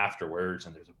do afterwards,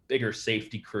 and there's a bigger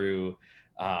safety crew.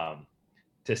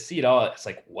 To see it all, it's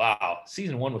like, wow,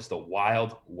 season 1 was the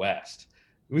Wild West.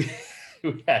 We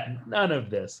had none of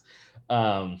this.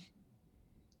 But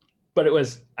it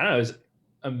was, I don't know, it was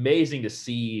amazing to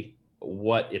see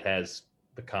what it has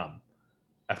become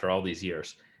after all these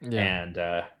years. Yeah,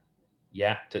 And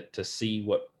yeah, to see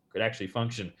what could actually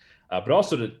function. But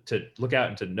also to look out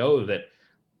and to know that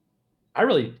I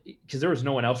really, because there was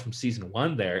no one else from season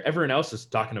 1 there. Everyone else is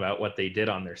talking about what they did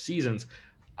on their seasons.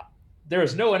 There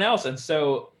was no one else. And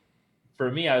so for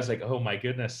me, I was like, oh my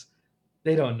goodness,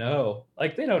 they don't know.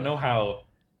 Like, they don't know how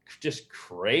just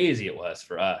crazy it was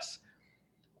for us.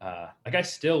 like I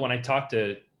still, when I talk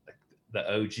to like,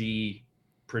 the OG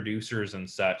producers and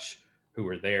such who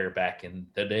were there back in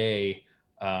the day,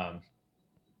 um,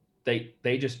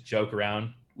 they just joke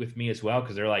around with me as well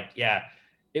because they're like, yeah,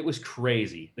 it was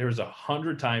crazy. There was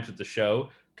 100 times that the show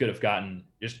could have gotten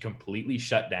just completely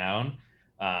shut down,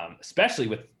 especially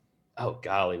with oh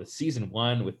golly, with season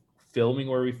one with filming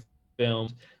where we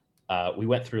filmed. We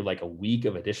went through like a week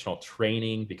of additional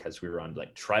training because we were on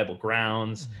like tribal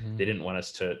grounds. Mm-hmm. They didn't want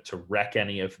us to wreck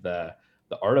any of the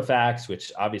artifacts,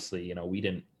 which obviously we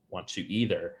didn't want to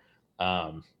either.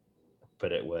 Um,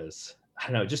 but it was I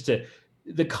don't know, just to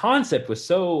the concept was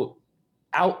so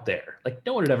out there. Like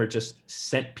no one had ever just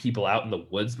sent people out in the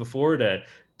woods before to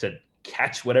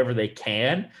catch whatever they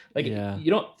can. Like Yeah.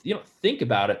 you don't think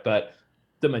about it, but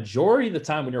the majority of the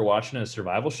time when you're watching a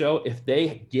survival show, if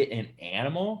they get an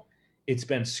animal, it's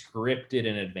been scripted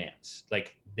in advance.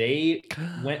 Like they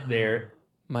went there.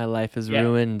 My life is Yeah.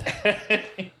 ruined.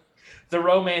 The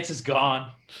romance is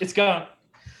gone. It's gone.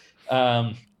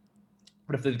 Um,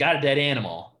 but if they've got a dead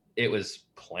animal, it was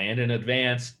planned in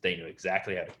advance. They knew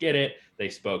exactly how to get it. They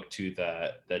spoke to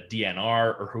the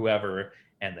DNR or whoever,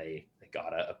 and they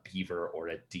got a beaver or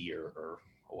a deer or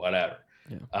whatever.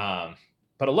 Yeah.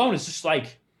 But alone is just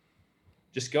like,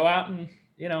 just go out and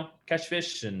catch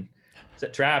fish and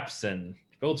set traps and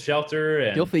build shelter,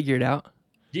 and You'll figure it out.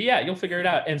 yeah, you'll figure it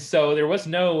out. And so there was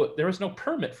no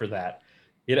permit for that.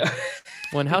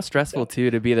 Well, and how stressful too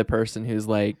to be the person who's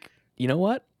like, you know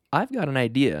what? I've got an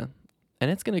idea, and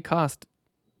it's going to cost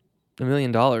 $1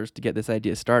 million to get this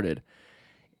idea started,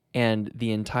 and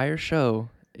the entire show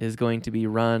is going to be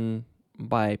run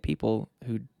by people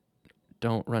who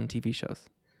don't run TV shows.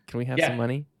 Can we have some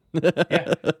money?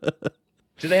 Yeah.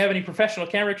 Do they have any professional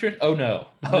camera crews? Oh no.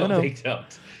 Oh, No. They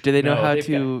don't. Do they know how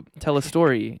to tell a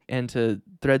story and to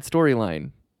thread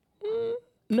storyline?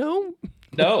 No.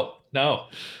 No.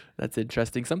 That's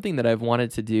interesting. Something that I've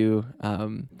wanted to do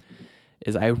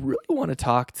is I really want to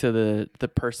talk to the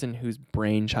person whose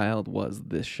brainchild was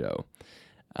this show.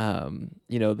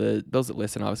 Those that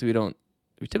listen, obviously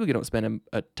we typically don't spend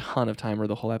a ton of time or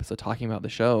the whole episode talking about the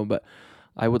show, but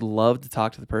I would love to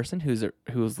talk to the person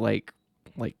who's like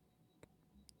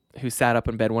who sat up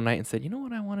in bed one night and said, you know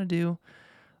what I want to do?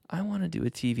 I want to do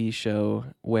a TV show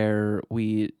where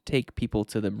we take people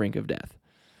to the brink of death.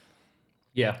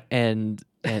 Yeah. And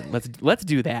let's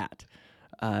do that.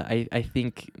 I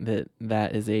think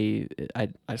that is I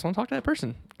just want to talk to that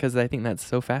person because I think that's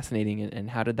so fascinating. And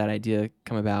how did that idea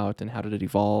come about, and how did it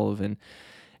evolve?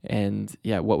 And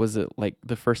yeah, what was it like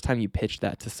the first time you pitched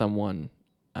that to someone?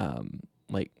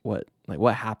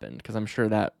 What happened? Because I'm sure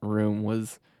that room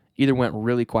was either went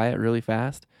really quiet really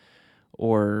fast,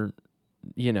 or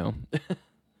Yeah.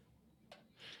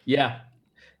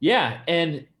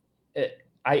 And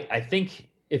I think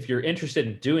if you're interested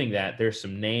in doing that, there's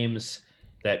some names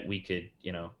that we could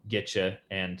get you,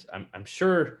 and I'm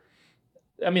sure.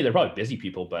 I mean, they're probably busy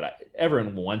people, but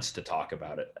everyone wants to talk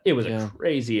about it. It was a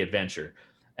crazy adventure,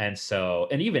 and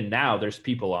even now, there's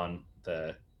people on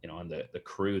the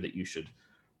crew that you should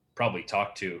probably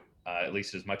talk to at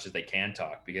least as much as they can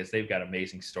talk, because they've got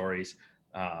amazing stories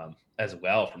as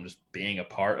well from just being a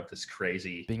part of this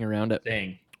crazy being around it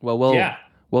thing. Well,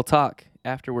 we'll talk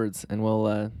afterwards and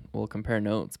we'll compare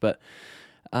notes, but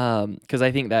because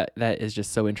I think that is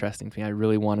just so interesting to me. I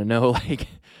really want to know,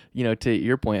 to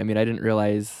your point. I mean, I didn't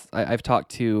realize I've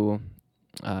talked to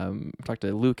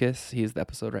Lucas. He's the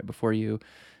episode right before you.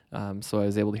 So I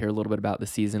was able to hear a little bit about the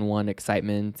season 1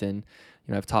 excitement, and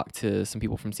I've talked to some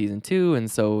people from season 2,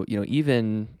 and so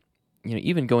even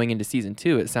going into season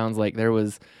 2, it sounds like there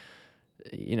was,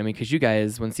 because you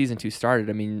guys, when season 2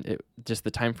 started, just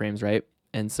the time frames, right?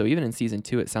 And so even in season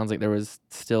 2, it sounds like there was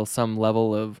still some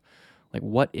level of like,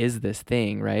 what is this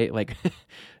thing, right? Like,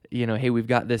 hey, we've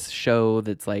got this show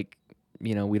that's like,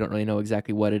 we don't really know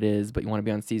exactly what it is, but you want to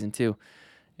be on season 2.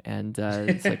 And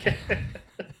it's like,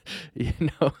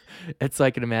 it's so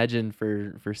I can imagine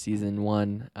for season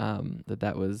 1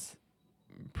 that was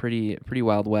pretty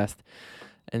Wild West.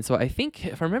 And so I think,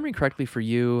 if I'm remembering correctly for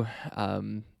you,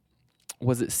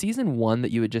 was it season 1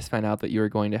 that you had just found out that you were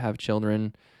going to have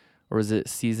children, or was it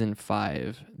season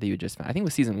 5 that you had just found? I think it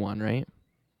was season 1, right?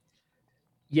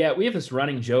 Yeah, we have this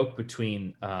running joke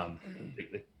between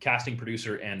the casting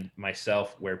producer and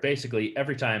myself, where basically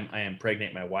every time I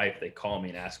impregnate my wife, they call me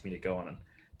and ask me to go on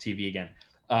TV again.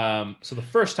 So the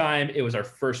first time, it was our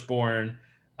firstborn.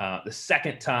 The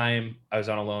second time I was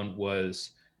on alone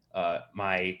was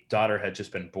my daughter had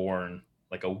just been born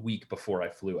like a week before I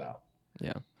flew out.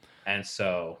 Yeah. And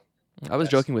so I was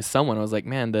joking with someone. I was like,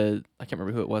 man, I can't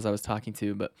remember who it was I was talking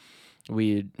to, but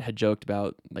we had joked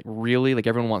about, like, really, like,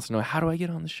 everyone wants to know, how do I get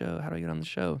on the show? How do I get on the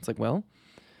show? It's like, well,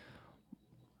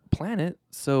 plan it.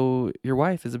 So your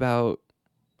wife is about,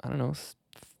 I don't know,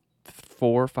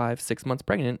 4, 5, 6 months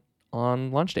pregnant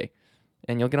on launch day,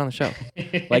 and you'll get on the show.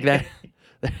 Like that.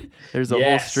 There's a whole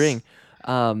Yes. string.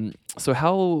 So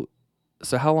how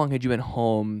long had you been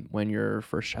home when your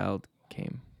first child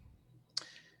came?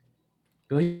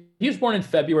 Well, he was born in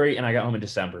February and I got home in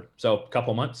December. So a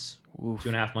couple months, two Oof.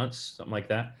 and a half months, something like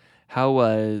that. How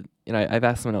I've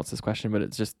asked someone else this question, but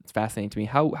it's fascinating to me.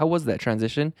 How was that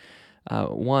transition?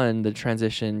 One, the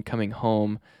transition coming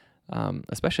home,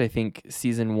 especially I think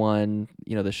season one.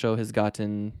 The show has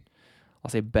gotten,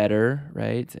 I'll say, better,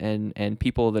 right? And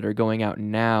people that are going out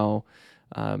now,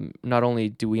 not only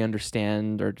do we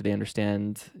understand, or do they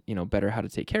understand, better how to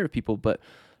take care of people, but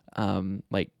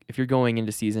like, if you're going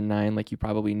into season 9, like, you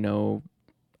probably know,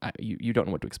 you don't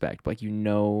know what to expect. Like,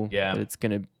 Yeah. that it's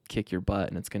gonna kick your butt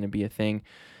and it's gonna be a thing.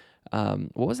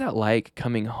 What was that like,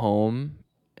 coming home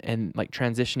and, like,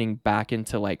 transitioning back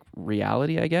into, like,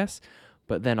 reality, I guess,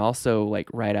 but then also, like,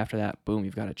 right after that, boom,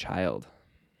 you've got a child.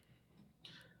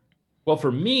 Well,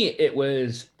 for me,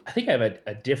 I think I have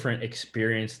a different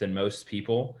experience than most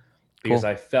people because Cool.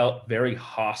 I felt very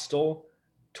hostile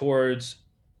towards,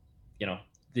 you know,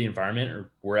 the environment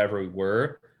or wherever we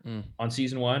were Mm. on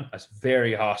season one. I was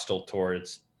very hostile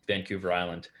towards Vancouver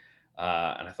Island.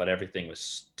 And I thought everything was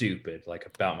stupid, like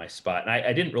about my spot. And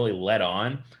I didn't really let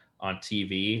on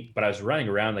TV, but I was running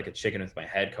around like a chicken with my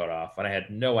head cut off. And I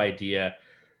had no idea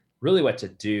really what to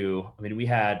do. I mean, we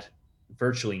had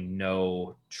virtually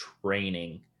no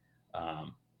training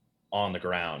um, on the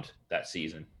ground that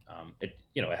season. It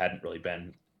hadn't really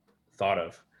been thought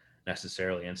of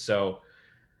necessarily. And so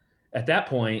at that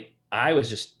point, I was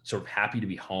just sort of happy to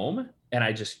be home, and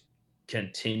I just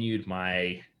continued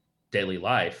my daily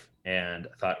life. And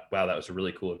I thought, wow, that was a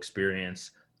really cool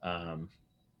experience, um,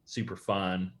 super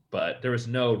fun. But there was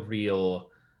no real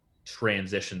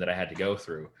transition that I had to go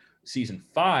through. Season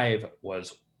 5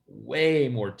 was way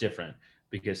more different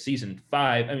because season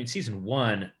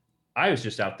 1, I was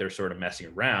just out there sort of messing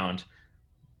around,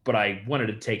 but I wanted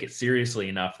to take it seriously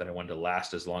enough that I wanted to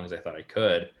last as long as I thought I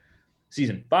could.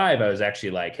 Season 5, I was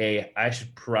actually like, hey, I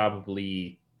should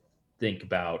probably think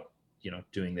about,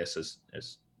 doing this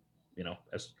as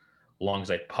long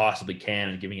as I possibly can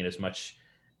and giving it as much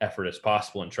effort as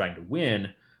possible and trying to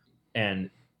win. And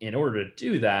in order to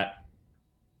do that,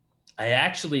 I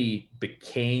actually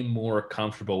became more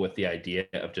comfortable with the idea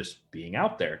of just being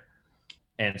out there.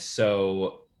 And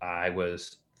so I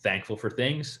was thankful for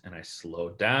things and I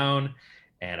slowed down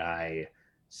and I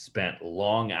spent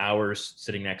long hours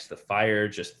sitting next to the fire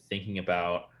just thinking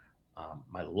about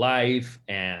my life.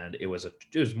 And it was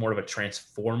more of a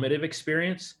transformative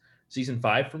experience, season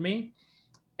 5 for me.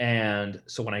 And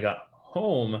so when I got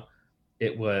home,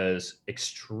 it was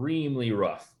extremely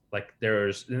rough. Like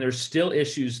there's still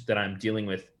issues that I'm dealing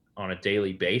with on a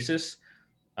daily basis,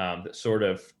 that sort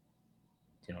of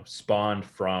spawned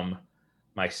from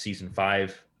my season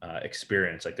 5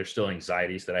 experience. Like there's still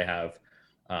anxieties that I have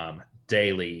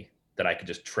daily that I could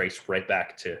just trace right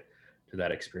back to that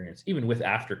experience, even with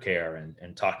aftercare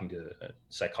and talking to a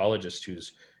psychologist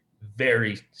who's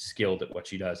very skilled at what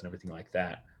she does and everything like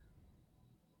that.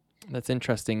 That's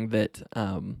interesting that,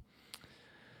 and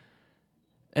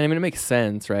I mean, it makes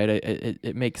sense, right?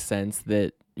 It makes sense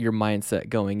that your mindset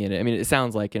going in it. I mean, it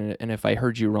sounds like, and if I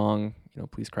heard you wrong,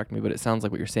 please correct me, but it sounds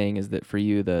like what you're saying is that for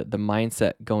you, the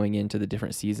mindset going into the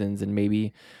different seasons, and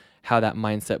maybe how that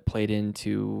mindset played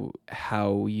into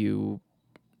how you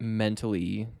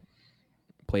mentally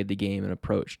played the game and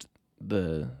approached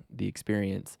the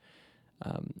experience,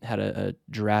 had a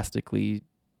drastically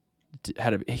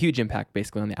had a huge impact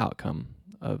basically on the outcome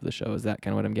of the show. Is that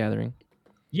kind of what I'm gathering?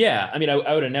 Yeah, I mean,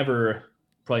 I would have never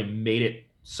probably made it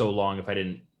so long if I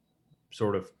didn't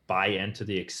sort of buy into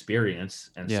the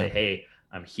experience and Yeah. say, hey,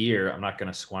 I'm here. I'm not going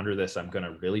to squander this. I'm going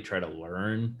to really try to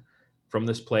learn from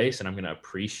this place, and I'm going to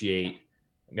appreciate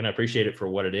it for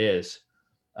what it is.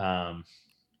 Um,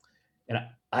 and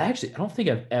I don't think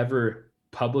I've ever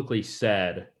publicly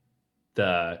said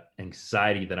the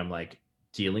anxiety that I'm like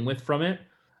dealing with from it.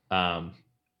 Um,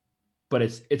 but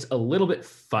it's a little bit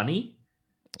funny.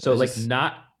 I So was like just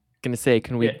not gonna say,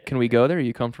 can we it, can we go there? Are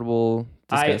you comfortable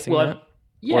I discussing well that, I'm,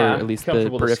 yeah, or at I'm least the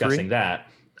comfortable periphery? discussing that.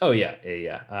 Oh yeah, yeah,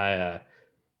 yeah. I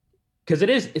because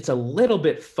it's a little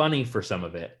bit funny for some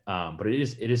of it, but it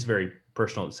is very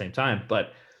personal at the same time.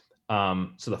 But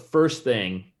so the first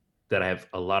thing that I have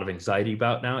a lot of anxiety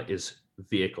about now is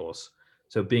vehicles.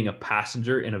 So being a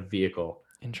passenger in a vehicle,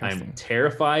 I'm Interesting.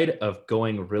 terrified of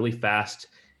going really fast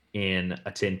in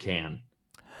a tin can.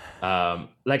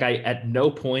 Like I at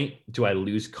no point do I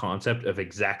lose concept of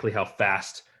exactly how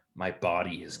fast my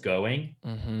body is going.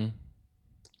 Mm-hmm.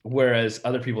 Whereas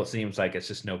other people, it seems like it's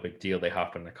just no big deal. They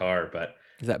hop in the car, but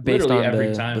Is that based literally on every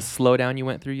the time, slowdown you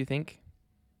went through, you think?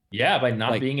 yeah, by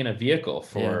not Like, being in a vehicle yeah.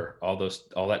 for all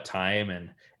that time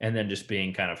and then just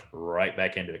being kind of right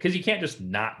back into it. Because you can't just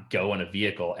not go in a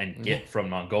vehicle and get from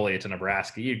Mongolia to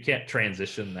Nebraska. You can't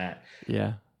transition that.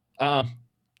 Yeah. Um,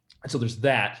 so there's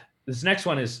that. This next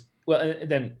one is, well, and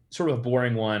then sort of a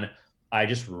boring one. I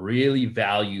just really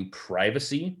value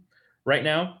privacy right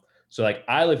now. So like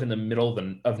I live in the middle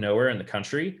of nowhere in the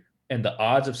country, and the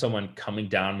odds of someone coming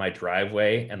down my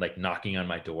driveway and like knocking on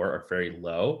my door are very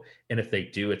low. And if they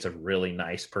do, it's a really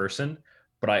nice person.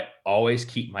 But I always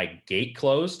keep my gate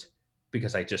closed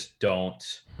because I just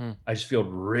don't. Hmm. I just feel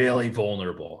really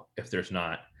vulnerable if there's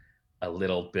not a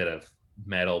little bit of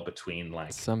metal between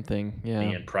like Something. Yeah.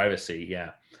 me and privacy.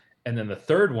 Yeah. And then the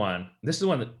third one, this is the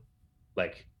one that,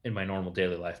 like, in my normal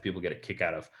daily life, people get a kick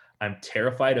out of. I'm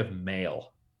terrified of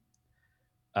mail.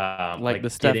 Like the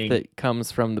Like stuff getting, that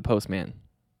comes from the postman.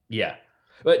 yeah.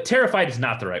 But terrified is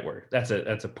not the right word. That's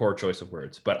a poor choice of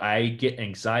words. But I get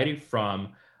anxiety from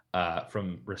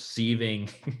receiving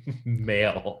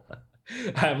mail.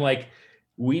 I'm like,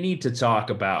 we need to talk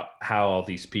about how all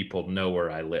these people know where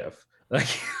I live. Like,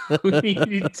 we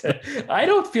need to. I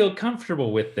don't feel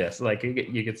comfortable with this. Like,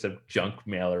 you get some junk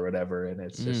mail or whatever, and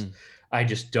it's just, Mm. I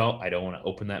just don't. I don't want to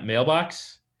open that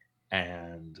mailbox,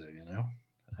 and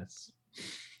that's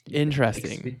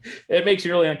Interesting. it makes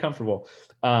you really uncomfortable.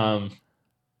 Um,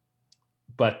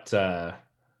 but Is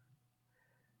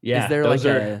yeah, there like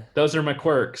a those are my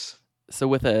quirks. so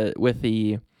with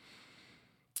the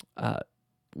uh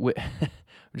I'm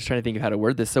just trying to think of how to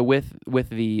word this. So with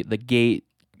the gate,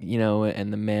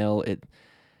 and the mail,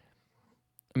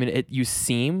 I mean, you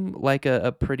seem like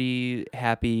a pretty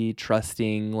happy,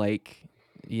 trusting, like,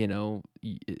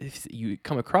 if you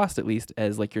come across at least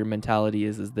as like your mentality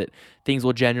is that things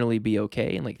will generally be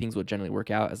okay and like things will generally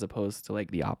work out as opposed to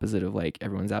like the opposite of like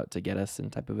everyone's out to get us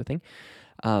and type of a thing.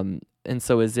 And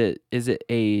so is it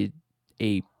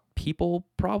a people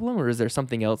problem, or is there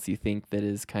something else you think that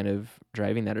is kind of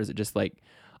driving that, or is it just like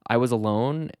I was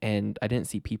alone and I didn't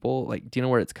see people? Like, do you know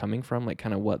where it's coming from? Like,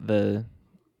 kind of what the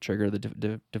trigger,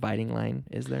 the dividing line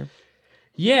is there?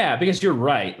 Yeah, because you're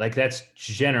right. Like that's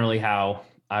generally how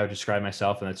I would describe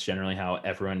myself, and that's generally how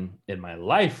everyone in my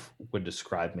life would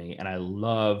describe me. And I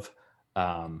love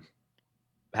um,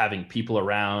 having people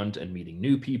around and meeting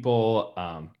new people.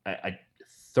 I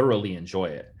thoroughly enjoy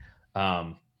it.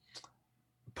 Um,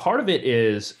 Part of it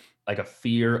is like a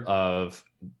fear of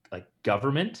like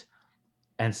government,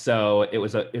 and so it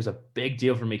was a big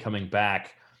deal for me coming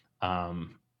back, and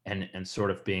sort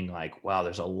of being like, wow,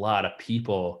 there's a lot of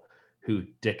people who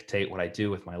dictate what I do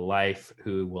with my life,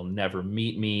 who will never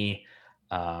meet me,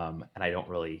 and I don't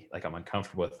really like. I'm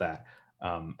uncomfortable with that,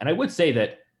 and I would say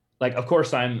that, like, of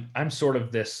course, I'm sort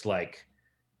of this like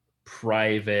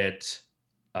private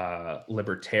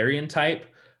libertarian type,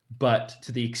 but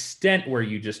to the extent where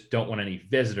you just don't want any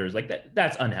visitors, like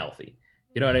that's unhealthy.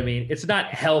 You know what I mean? It's not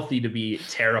healthy to be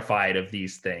terrified of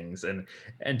these things and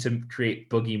to create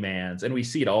boogeymans. And we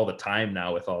see it all the time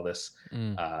now with all this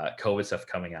Mm. COVID stuff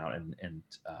coming out, and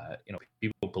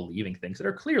people believing things that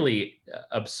are clearly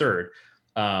absurd.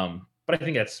 But I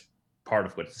think that's part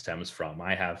of what it stems from.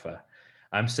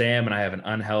 I'm Sam, and I have an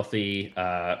unhealthy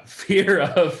fear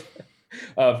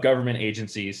of government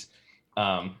agencies,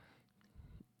 um,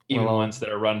 Well, even ones that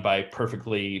are run by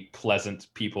perfectly pleasant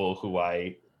people who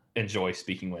I enjoy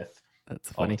speaking with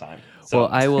that's all the funny. time. Well, So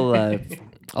I will.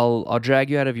 I'll drag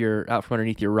you out from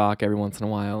underneath your rock every once in a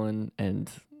while, and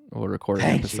we'll record an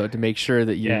thank you. episode to make sure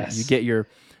that you Yes. get your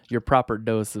proper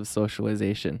dose of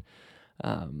socialization.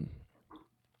 Um,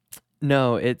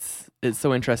 no, it's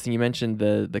so interesting. You mentioned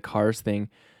the cars thing.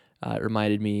 It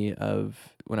reminded me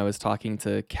of when I was talking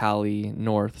to Callie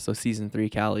North, so season 3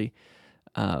 Callie.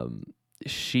 Um,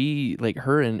 she, like,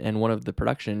 her and one of the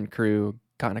production crew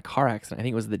got in a car accident. I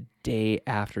think it was the day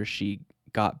after she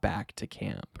got back to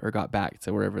camp or got back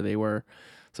to wherever they were.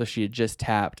 So she had just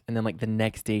tapped, and then like the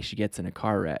next day she gets in a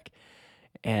car wreck.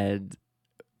 And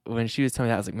when she was telling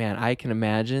me that, I was like, man, I can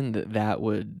imagine that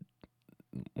would,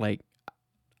 like,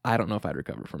 I don't know if I'd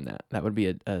recover from that. That would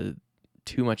be a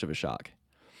too much of a shock.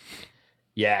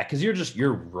 Yeah, because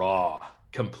you're raw,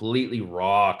 completely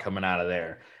raw coming out of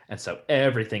there, and so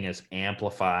everything is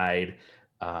amplified.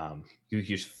 You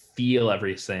just feel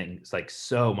everything. It's like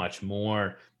so much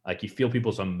more. Like you feel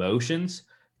people's emotions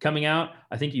coming out.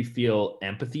 I think you feel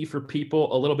empathy for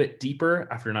people a little bit deeper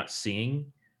after not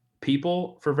seeing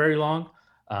people for very long.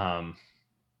 Um,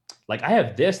 like I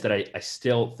have this that I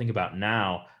still think about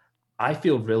now. I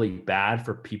feel really bad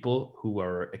for people who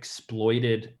are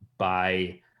exploited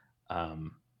by um,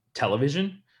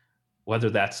 television, whether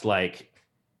that's like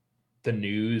the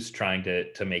news trying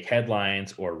to make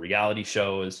headlines or reality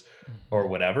shows or Mhm.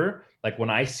 whatever. Like when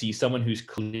I see someone who's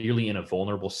clearly in a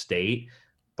vulnerable state,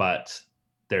 but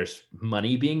there's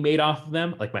money being made off of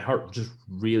them, like my heart just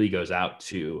really goes out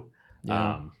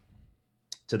Yeah. um,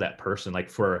 to that person. Like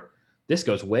for this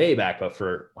goes way back, but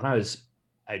for when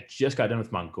I just got done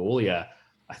with Mongolia.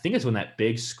 I think it's when that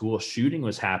big school shooting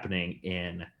was happening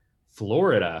in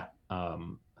Florida. I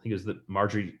think it was the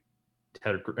Marjorie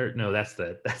no, that's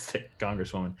the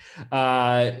congresswoman.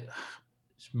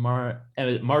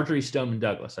 Marjorie Stoneman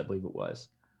Douglas, I believe it was,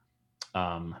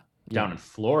 Yeah. down in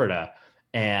Florida.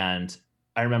 And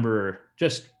I remember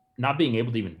just not being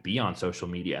able to even be on social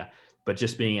media, but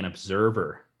just being an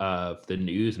observer of the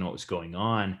news and what was going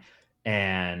on,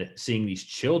 and seeing these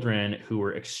children who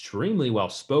were extremely well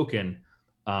spoken.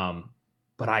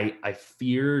 But I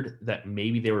feared that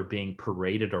maybe they were being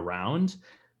paraded around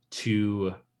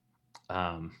to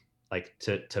um, like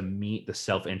to meet the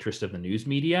self interest of the news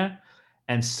media,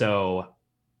 and so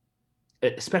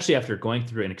especially after going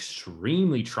through an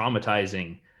extremely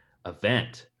traumatizing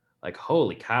event, like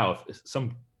holy cow, if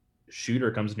some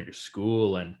shooter comes into your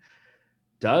school and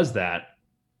does that,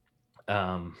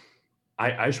 um,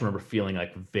 I just remember feeling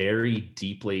like very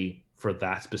deeply for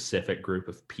that specific group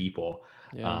of people,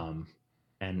 Yeah. um,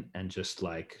 and just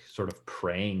like sort of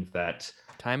praying that,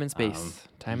 Time and um, space.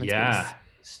 Time and yeah,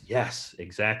 space. yes,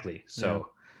 exactly. Yeah. So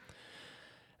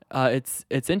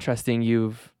It's interesting.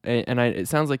 It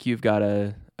sounds like you've got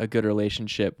a good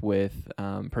relationship with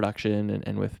production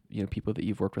and with people that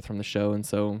you've worked with from the show, and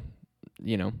so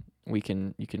you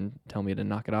can tell me to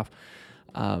knock it off.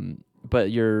 But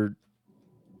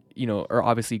or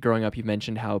obviously growing up, you've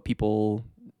mentioned how people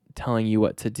telling you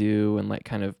what to do and like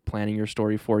kind of planning your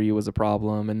story for you was a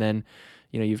problem, and then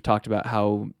you've talked about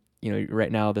how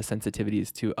right now the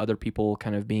sensitivities to other people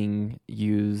kind of being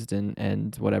used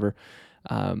and whatever.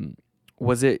 um,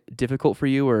 was it difficult for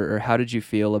you, or how did you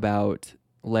feel about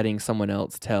letting someone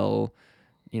else tell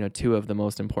two of the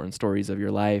most important stories of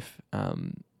your life?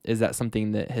 Is that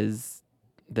something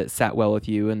that sat well with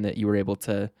you and that you were able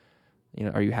to,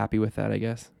 are you happy with that, I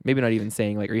guess? Maybe not even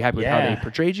saying like, are you happy with how they yeah,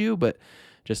 portrayed you, but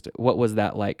just what was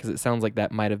that like? Because it sounds like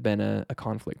that might have been a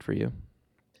conflict for you.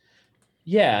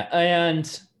 yeah,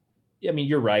 and I mean,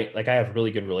 you're right. Like I have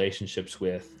really good relationships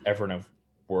with everyone I've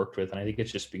worked with, and I think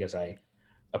it's just because I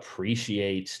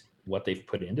appreciate what they've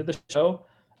put into the show.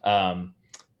 Um,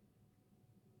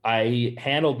 I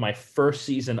handled my first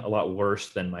season a lot worse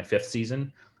than my fifth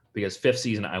season, because fifth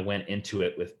season I went into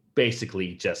it with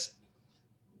basically just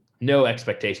no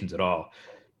expectations at all.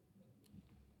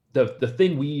 The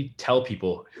thing we tell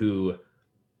people who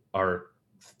are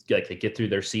like they get through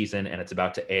their season and it's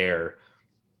about to air,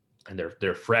 and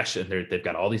they're fresh and they've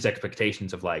got all these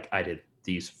expectations of like, I did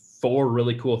these four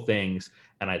really cool things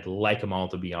and I'd like them all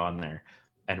to be on there.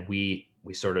 And we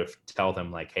sort of tell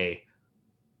them like, hey,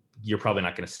 you're probably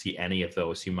not going to see any of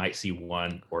those. You might see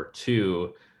one or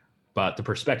two, but the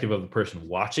perspective of the person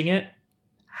watching it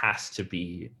has to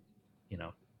be, you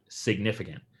know,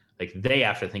 significant. Like they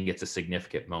have to think it's a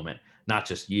significant moment, not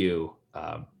just you,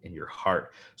 in your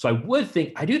heart. So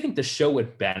I do think the show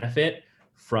would benefit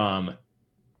from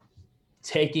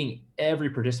taking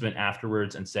every participant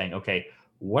afterwards and saying, okay,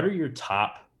 what are your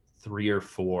top three or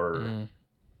four Mm,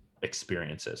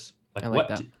 experiences? I Like like what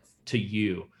that. to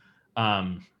you?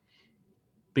 Um,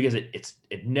 because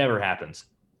it never happens.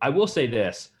 I will say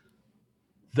this: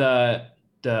 the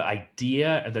the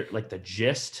idea, like the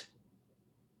gist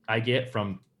I get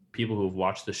from people who have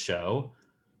watched the show,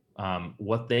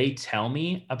 what they tell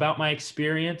me about my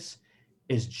experience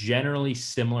is generally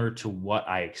similar to what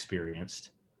I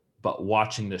experienced. But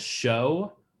watching the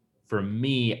show, for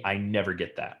me, I never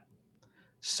get that.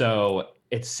 So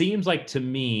it seems like to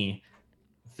me,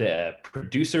 the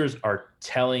producers are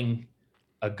telling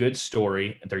a good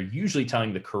story. They're usually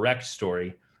telling the correct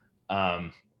story.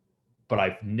 Um, but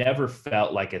I've never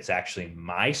felt like it's actually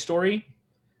my story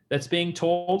that's being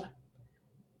told.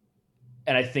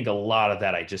 And I think a lot of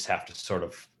that I just have to sort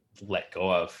of let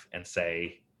go of and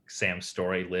say Sam's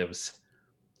story lives,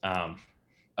 um,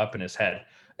 up in his head.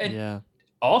 And Yeah.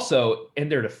 also, in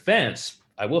their defense,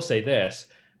 I will say this: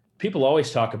 people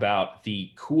always talk about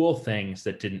the cool things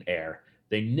that didn't air.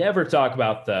 They never talk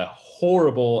about the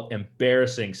horrible,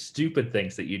 embarrassing, stupid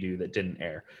things that you do that didn't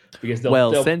air, because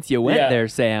Well, they'll since you went yeah. there,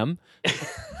 Sam,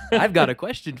 I've got a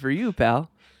question for you, pal.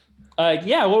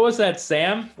 Yeah, what was that,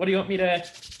 Sam? What do you want me to?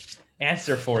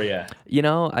 answer for you.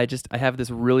 I have this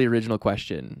really original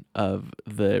question of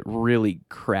the really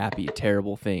crappy,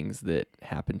 terrible things that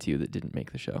happened to you that didn't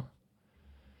make the show.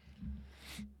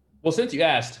 Well, since you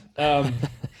asked,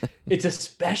 it's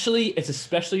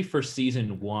especially for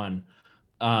season one.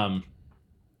 Um,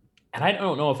 and I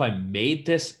don't know if I made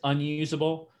this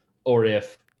unusable or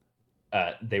if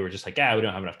they were just like, we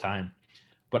don't have enough time.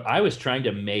 But I was trying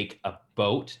to make a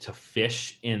boat to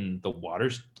fish in the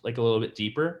waters like a little bit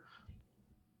deeper.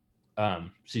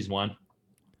 Season one,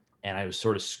 and I was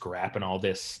sort of scrapping all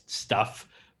this stuff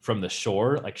from the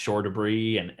shore, like shore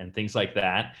debris and things like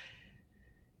that.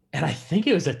 And I think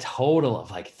it was a total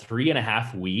of like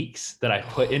 3.5 weeks that I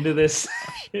put into this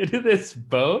into this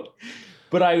boat.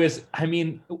 But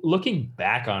looking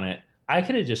back on it, I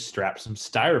could have just strapped some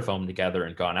styrofoam together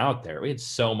and gone out there. We had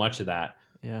so much of that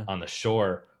Yeah. on the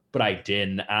shore, but I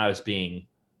didn't. I was being,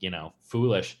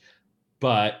 foolish.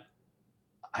 But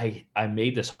I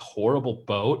made this horrible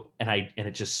boat and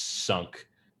it just sunk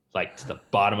like to the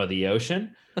bottom of the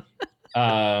ocean.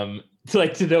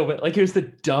 To know, but like it was the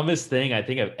dumbest thing I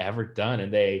think I've ever done,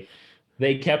 and they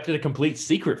kept it a complete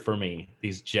secret for me.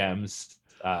 These gems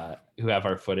who have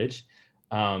our footage,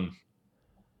 but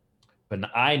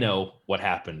I know what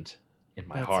happened in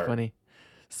my That's heart. funny.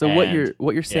 So And what you're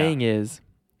yeah, saying is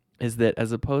that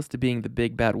as opposed to being the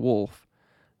big bad wolf,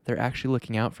 they're actually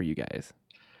looking out for you guys.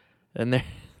 And they're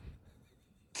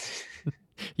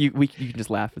you can just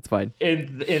laugh. It's fine.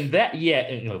 in that, yeah,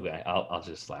 okay, I'll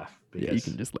just laugh Yeah, you because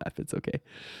can just laugh. It's okay.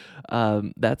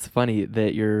 That's funny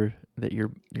that your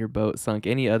boat sunk.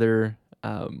 Any other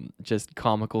just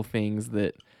comical things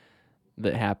that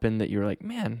happened that you were like,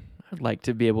 man, I'd like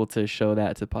to be able to show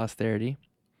that to posterity.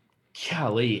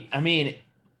 golly, I mean,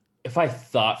 if I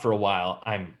thought for a while,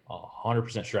 I'm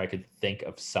 100% sure I could think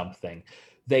of something.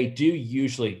 They do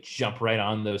usually jump right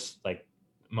on those like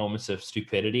moments of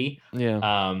stupidity.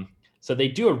 Yeah. So they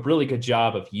do a really good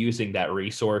job of using that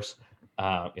resource,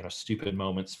 stupid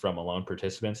moments from alone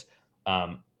participants.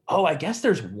 I guess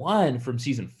there's one from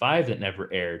season 5 that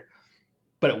never aired,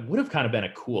 but it would have kind of been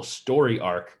a cool story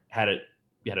arc had it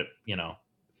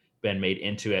been made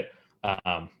into it.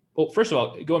 Well, first of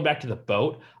all, going back to the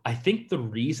boat, I think the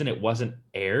reason it wasn't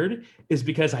aired is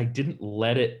because I didn't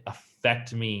let it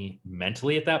affect me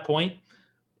mentally at that point.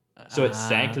 So it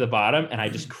sank to the bottom and I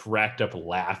just cracked up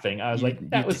laughing. I was you like, you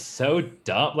that was so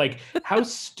dumb. Like, how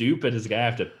stupid does a guy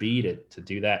have to be to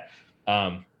do that?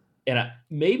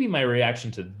 Maybe my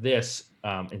reaction to this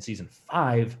in season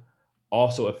 5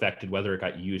 also affected whether it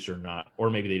got used or not, or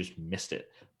maybe they just missed it.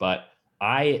 But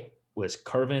I was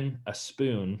carving a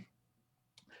spoon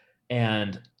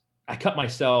and I cut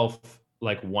myself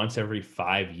like once every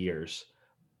 5 years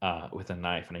with a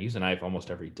knife, and I use a knife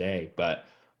almost every day. But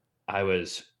I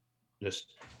was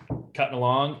just cutting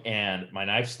along, and my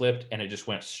knife slipped, and it just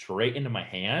went straight into my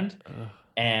hand. ugh.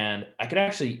 And I could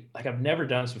actually, like, I've never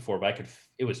done this before, but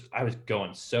I was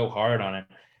going so hard on it,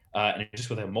 and just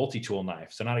with a multi-tool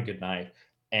knife, so not a good knife,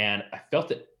 and I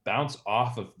felt it bounce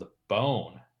off of the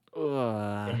bone in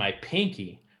Ugh. my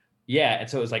pinky. Yeah, and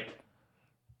so it was like,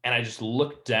 and I just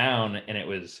looked down and it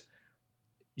was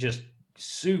just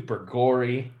super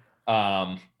gory.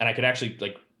 And I could actually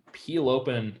like peel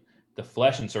open the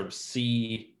flesh and sort of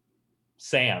see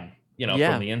Sam, from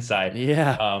Yeah. the inside.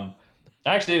 Yeah. Um,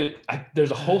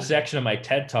 there's a whole section of my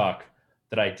TED talk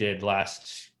that I did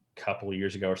last couple of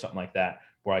years ago or something like that,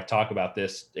 where I talk about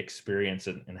this experience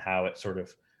and how it sort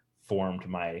of formed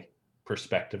my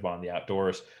perspective on the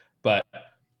outdoors. But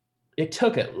it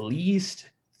took at least,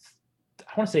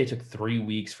 I want to say it took 3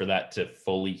 weeks for that to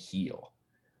fully heal.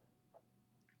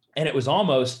 And it was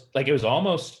almost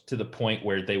to the point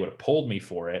where they would have pulled me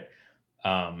for it,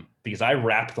 because I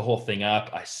wrapped the whole thing up.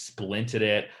 I splinted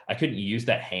it. I couldn't use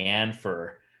that hand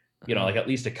for, like at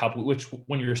least a couple, which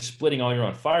when you're splitting all your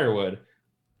own firewood,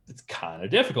 it's kind of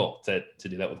difficult to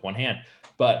do that with one hand.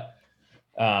 But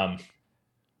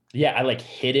yeah, I like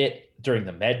hit it during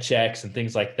the med checks and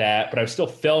things like that, but I was still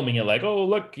filming it like, oh,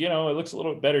 look, it looks a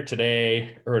little bit better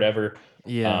today or whatever.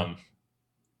 Yeah.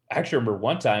 I actually remember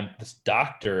one time this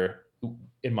doctor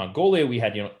in Mongolia, we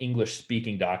had, English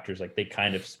speaking doctors, like they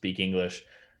kind of speak English,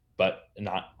 but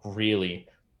not really.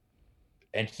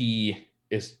 And he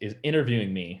is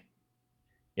interviewing me,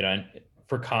 and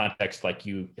for context, like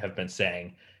you have been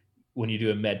saying, when you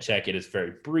do a med check, it is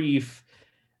very brief.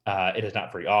 It is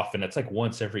not very often. It's like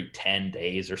once every 10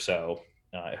 days or so,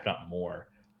 if not more.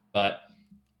 But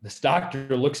this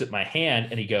doctor looks at my hand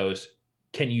and he goes,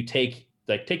 can you take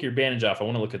your bandage off? I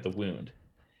want to look at the wound.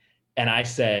 And I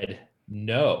said,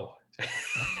 no.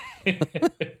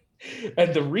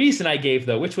 And the reason I gave,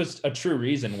 though, which was a true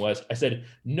reason, was I said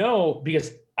no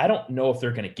because I don't know if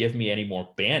they're going to give me any more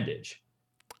bandage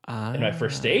in my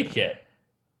first Ah, aid kit,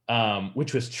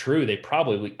 which was true. They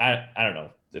probably, I don't know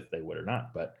if they would or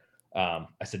not, but I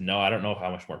said, no, I don't know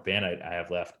how much more band I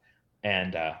have left.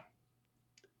 And,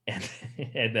 and,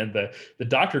 and then the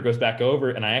doctor goes back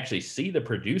over, and I actually see the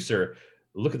producer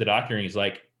look at the doctor, and he's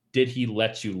like, did he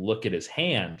let you look at his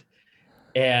hand?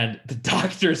 And the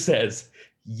doctor says,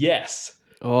 yes.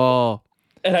 oh,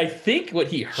 And I think what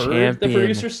he heard the champion.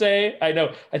 producer say,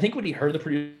 I think what he heard the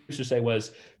producer say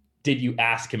was, did you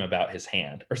ask him about his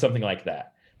hand or something like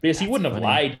that? Because he That's wouldn't have funny.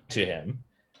 lied to him.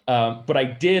 But I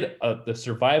did, the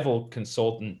survival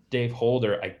consultant, Dave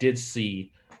Holder, I did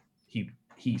see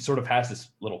he sort of has this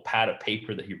little pad of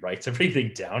paper that he writes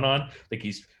everything down on. Like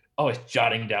he's always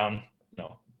jotting down,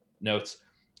 notes.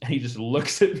 And he just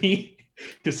looks at me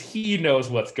because he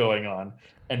knows what's going on.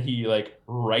 And he like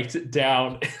writes it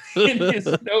down in his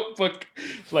notebook.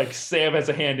 Like Sam has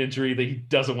a hand injury that he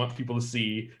doesn't want people to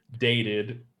see,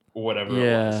 dated, whatever it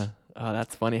Yeah. was. Oh,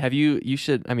 that's funny. You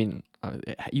should, I mean,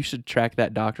 you should track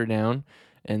that doctor down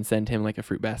and send him like a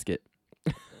fruit basket.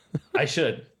 I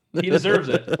should. He deserves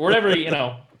it. Whatever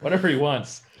he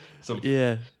wants. Some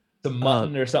Yeah. some Oh,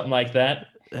 mutton or something like that.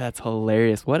 that's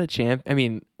hilarious. What a champ. I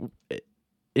mean,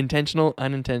 intentional,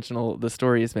 unintentional. The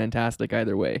story is fantastic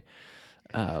either way.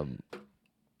 Um,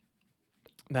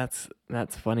 that's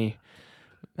funny.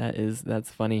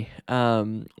 That's funny.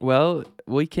 Well,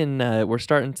 we can. We're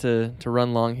starting to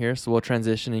run long here, so we'll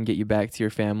transition and get you back to your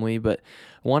family. But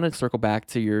I want to circle back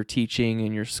to your teaching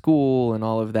and your school and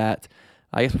all of that.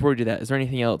 I guess before we do that, is there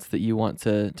anything else that you want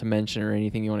to mention or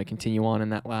anything you want to continue on in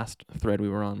that last thread we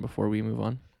were on before we move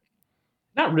on?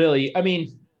 Not really. I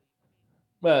mean,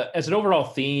 as an overall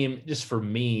theme, just for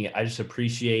me, I just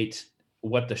appreciate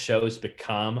what the show's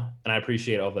become, and I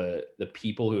appreciate all the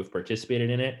people who have participated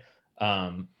in it.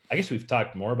 I guess we've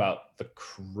talked more about the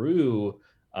crew,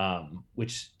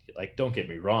 which, like, don't get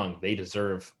me wrong, they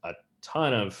deserve a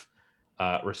ton of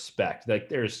respect. Like,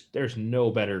 there's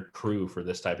no better crew for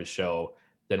this type of show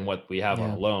than what we have on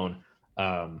Yeah. Alone.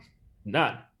 Um,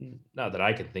 not not that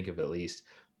I can think of, at least.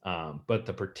 But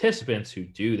the participants who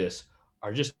do this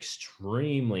are just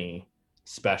extremely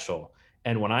special.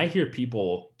 And when I hear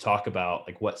people talk about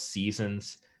like what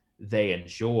seasons they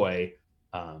enjoy,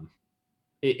 um,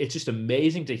 it's just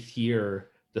amazing to hear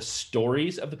the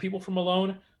stories of the people from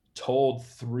Alone told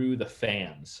through the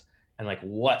fans, and like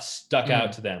what stuck out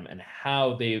Mm. to them and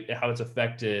how it's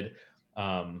affected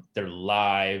their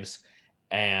lives.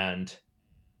 And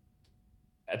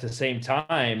at the same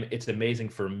time, it's amazing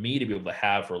for me to be able to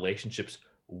have relationships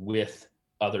with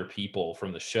other people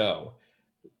from the show,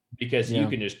 because you Yeah.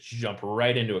 can just jump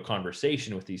right into a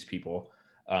conversation with these people,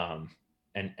 um,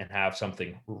 and have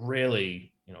something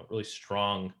really, really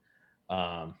strong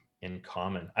in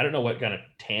common. I don't know what kind of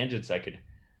tangents I could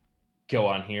go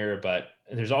on here, but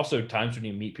there's also times when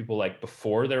you meet people like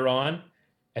before they're on,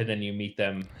 and then you meet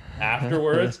them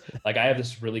afterwards. Like I have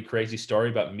this really crazy story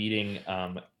about meeting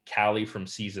Callie from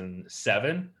season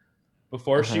 7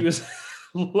 before she Uh-huh. was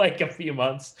like a few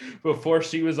months before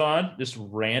she was on, just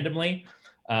randomly.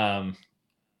 Um,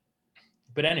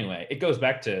 but anyway, it goes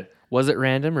back to, Was it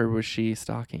random or was she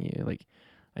stalking you? Like,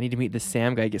 I need to meet this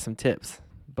Sam guy, get some tips.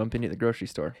 Bump into at the grocery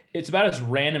store. it's about as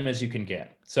random as you can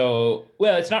get. So,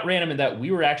 well, it's not random in that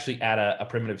we were actually at a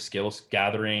primitive skills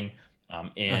gathering Uh-huh.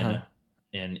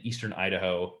 in eastern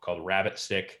Idaho called Rabbit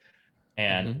Stick,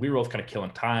 and Mm-hmm. we were both kind of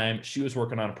killing time. She was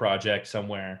working on a project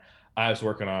somewhere. I was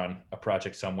working on a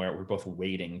project somewhere. We're both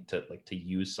waiting to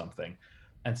use something,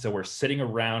 and so we're sitting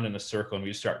around in a circle, and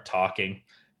we just start talking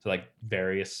to like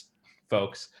various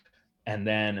folks, and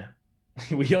then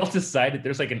we all decided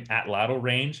there's like an atlatl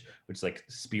range, which is like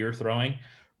spear throwing,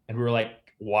 and we were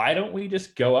like, why don't we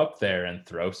just go up there and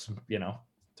throw some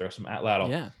atlatl?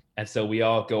 Yeah. And so we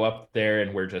all go up there,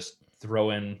 and we're just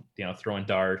throwing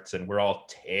darts, and we're all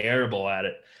terrible at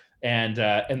it. And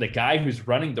the guy who's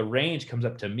running the range comes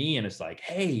up to me and is like,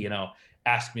 hey,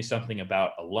 ask me something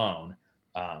about Alone.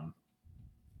 Um,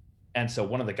 and so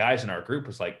one of the guys in our group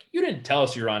was like, you didn't tell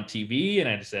us you're on TV. And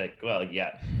I just said, well,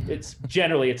 yeah, it's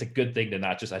a good thing to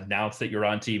not just announce that you're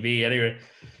on TV. Anyway.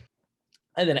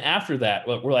 And then after that,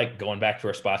 we're like going back to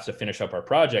our spots to finish up our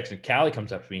projects. And Callie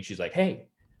comes up to me and she's like, hey,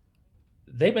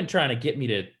 they've been trying to get me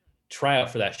to try out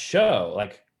for that show.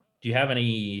 Like, do you have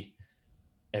any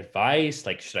advice?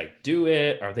 Like, should I do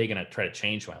it? Are they going to try to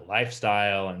change my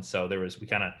lifestyle? And so we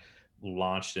kind of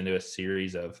launched into a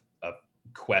series of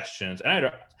questions. And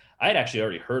I had actually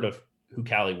already heard of who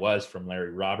Callie was from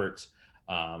Larry Roberts,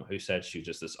 who said she was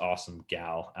just this awesome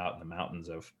gal out in the mountains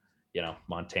of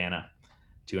Montana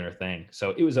doing her thing.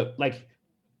 So it was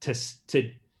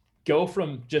to go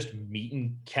from just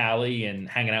meeting Callie and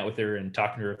hanging out with her and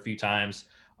talking to her a few times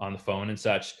on the phone and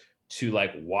such, to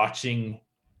like watching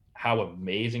how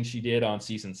amazing she did on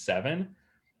season 7.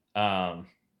 Um,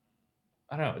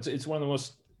 I don't know. It's one of the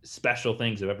most special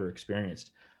things I've ever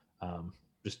experienced. Um,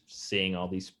 just seeing all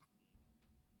these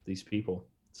people.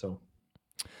 So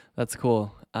That's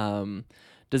cool.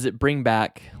 Does it bring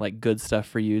back like good stuff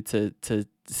for you to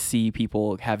see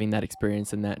people having that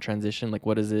experience and that transition? Like,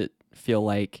 what does it feel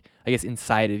like? I guess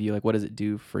inside of you, like, what does it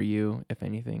do for you, if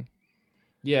anything?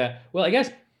 yeah, well, I guess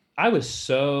I was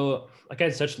so like I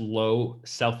had such low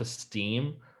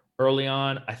self-esteem early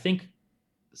on. I think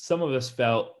some of us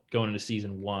felt going into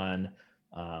season 1,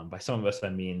 by some of us I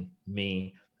mean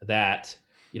me, that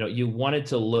you wanted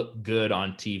to look good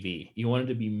on TV. You wanted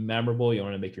to be memorable. You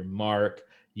wanted to make your mark.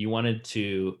 You wanted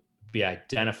to be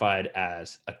identified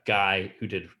as a guy who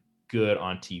did good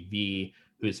on TV,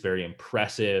 who is very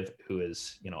impressive, who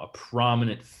is a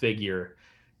prominent figure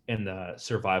in the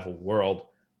survival world.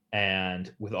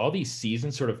 And with all these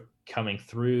seasons sort of coming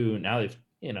through, now they've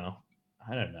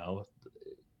I don't know,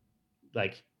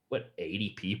 like what, 80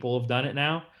 people have done it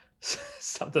now,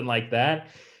 something like that.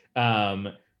 um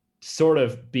Sort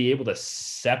of be able to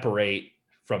separate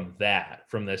from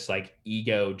this like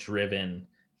ego driven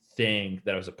thing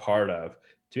that I was a part of,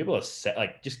 to be able to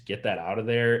like just get that out of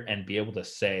there and be able to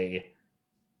say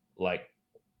like,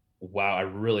 wow, I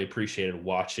really appreciated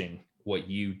watching what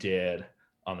you did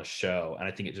on the show. And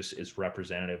I think it just is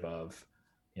representative of,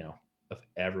 you know, of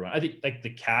everyone. I think like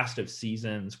the cast of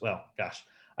seasons, well, gosh,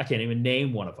 I can't even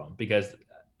name one of them, because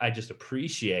I just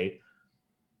appreciate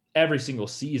every single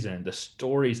season, the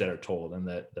stories that are told, and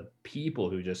the people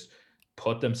who just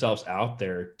put themselves out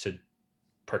there to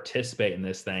participate in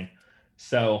this thing.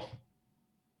 So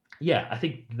yeah, I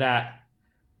think that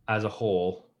as a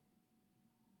whole,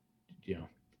 you know,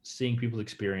 seeing people's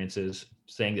experiences,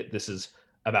 saying that this is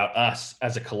about us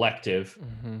as a collective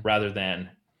Mm-hmm. rather than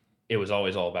it was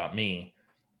always all about me,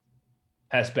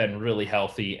 has been really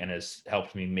healthy and has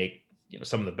helped me make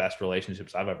some of the best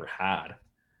relationships I've ever had.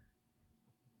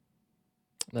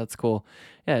 That's cool.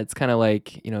 Yeah, it's kind of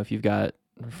like, if you've got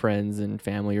friends and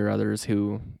family or others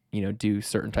who, do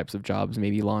certain types of jobs,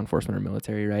 maybe law enforcement or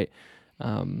military, right?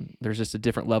 There's just a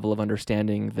different level of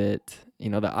understanding that,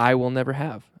 that I will never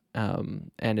have. And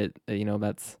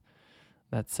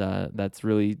that's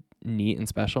really neat and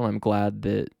special. I'm glad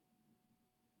that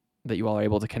you all are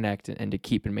able to connect and to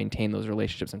keep and maintain those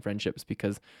relationships and friendships,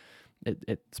 because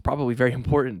it's probably very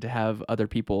important to have other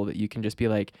people that you can just be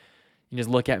like, you just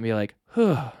look at and be like,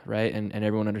 right? And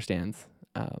everyone understands.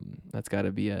 That's got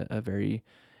to be a very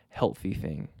healthy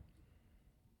thing.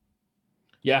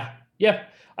 Yeah. Yeah.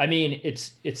 I mean,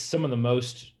 it's some of the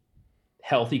most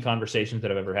healthy conversations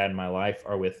that I've ever had in my life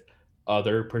are with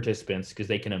other participants, because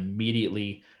they can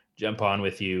immediately jump on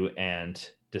with you and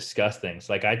discuss things.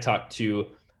 Like I talked to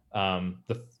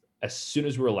the as soon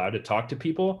as we're allowed to talk to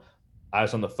people, I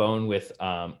was on the phone with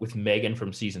Megan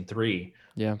from season 3,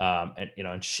 Yeah.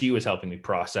 and she was helping me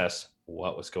process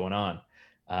what was going on,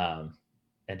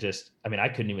 and just, I mean, I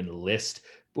couldn't even list.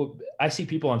 But I see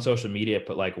people on social media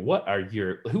put like,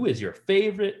 who is your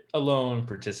favorite alone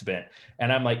participant?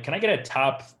 And I'm like, can I get a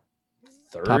top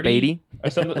Top 30 80? or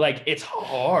something? Like, it's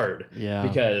hard, Yeah.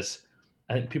 because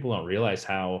I think people don't realize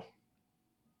how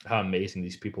amazing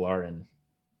these people are. And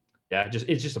yeah,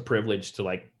 it's just a privilege to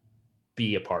like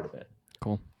be a part of it.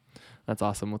 Cool. That's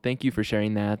awesome. Well, thank you for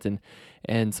sharing that.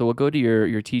 And so we'll go to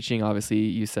your teaching. Obviously,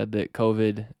 you said that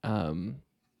COVID,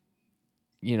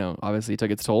 obviously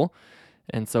took its toll.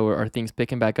 And so are things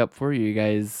picking back up for you? You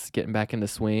guys getting back in the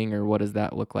swing, or what does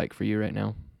that look like for you right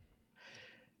now?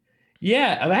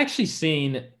 Yeah, I've actually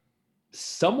seen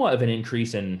somewhat of an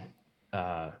increase in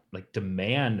like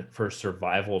demand for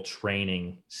survival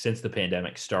training since the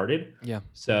pandemic started. Yeah.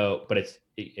 So, but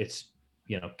it's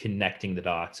connecting the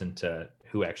dots into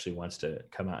who actually wants to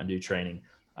come out and do training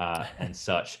and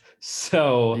such.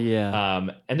 So, Yeah.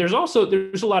 and there's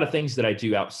a lot of things that I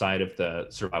do outside of the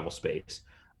survival space.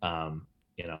 Um,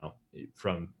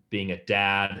 from being a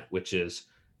dad, which is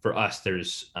for us,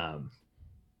 there's a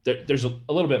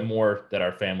little bit more that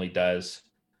our family does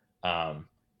um,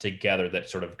 together that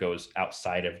sort of goes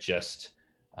outside of just.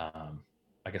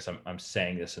 I guess I'm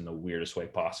saying this in the weirdest way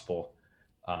possible,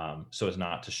 so as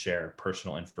not to share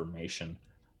personal information,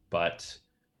 but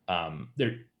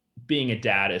there, being a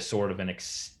dad is sort of an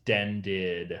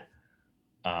extended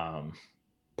um,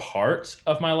 part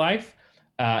of my life,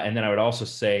 and then I would also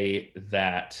say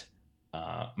that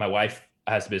my wife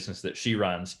has a business that she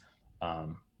runs,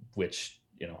 which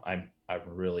I'm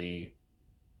really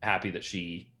happy that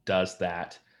she does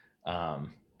that.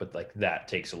 But like that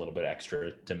takes a little bit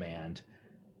extra demand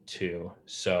too.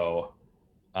 So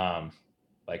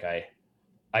like I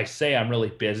say I'm really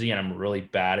busy and I'm really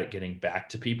bad at getting back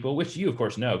to people, which you of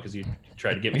course know because you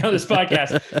tried to get me on this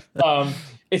podcast.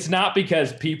 It's not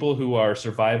because people who are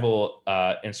survival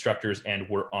instructors and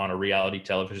were on a reality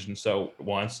television show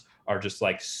once are just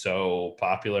like so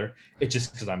popular. It's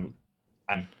just because I'm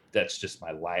that's just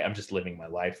my life. I'm just living my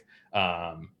life.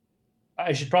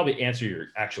 I should probably answer your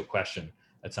actual question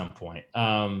at some point.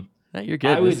 No, you're I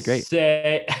good. This would is great.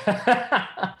 say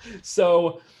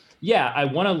so. Yeah, I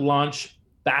want to launch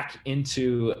back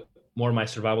into more of my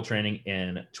survival training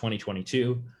in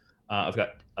 2022. I've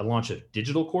got a launch of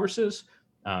digital courses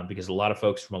because a lot of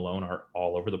folks from Alone are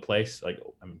all over the place. Like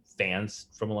fans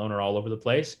from Alone are all over the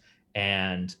place,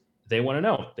 and they want to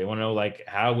know. They want to know like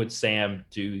how would Sam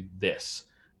do this,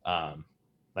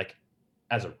 like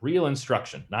as a real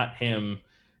instruction, not him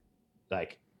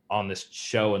like on this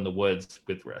show in the woods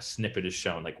with a snippet is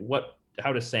shown. Like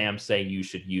how does Sam say you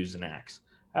should use an axe?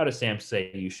 How does Sam say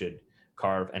you should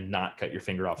carve and not cut your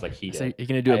finger off like he So did? you're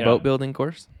gonna do a boat building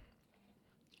course?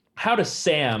 How does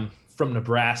Sam from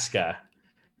Nebraska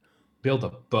build a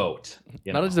boat?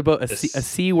 Not just a boat, a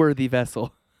seaworthy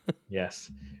vessel.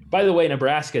 Yes. By the way,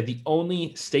 Nebraska, the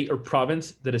only state or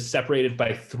province that is separated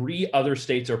by 3 other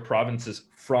states or provinces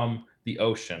from the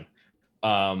ocean.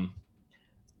 We're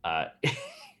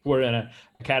in a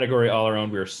category all our own.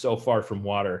 We are so far from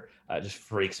water. It just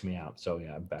freaks me out. So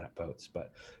yeah, I'm bad at boats,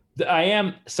 but I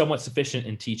am somewhat sufficient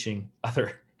in teaching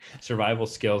other survival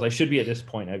skills. I should be at this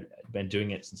point. I've been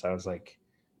doing it since I was like,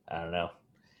 I don't know.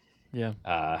 Yeah.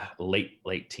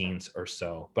 Late teens or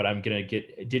so, but I'm going to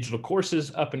get digital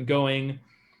courses up and going.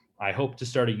 I hope to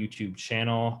start a YouTube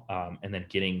channel and then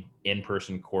getting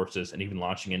in-person courses and even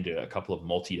launching into a couple of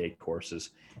multi-day courses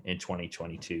in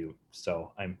 2022.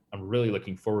 So I'm really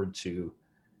looking forward to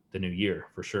the new year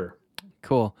for sure.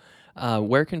 Cool.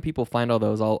 Where can people find all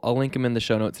those? I'll link them in the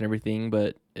show notes and everything,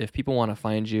 but if people want to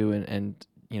find you and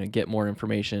get more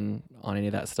information on any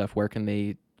of that stuff, where can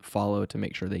they follow to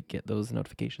make sure they get those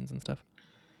notifications and stuff?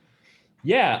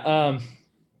 Yeah.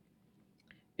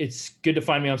 It's good to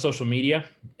find me on social media.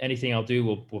 Anything I'll do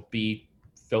will be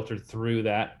filtered through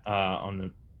that on the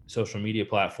social media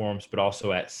platforms, but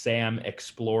also at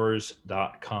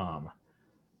samexplores.com.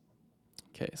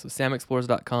 Okay, so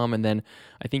samexplores.com, and then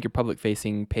I think your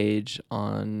public-facing page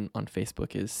on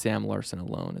Facebook is Sam Larson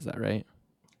Alone. Is that right?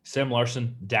 Sam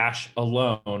Larson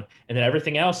 -alone, and then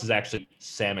everything else is actually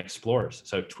Sam Explores.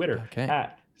 So Twitter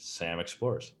at Sam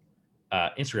Explores,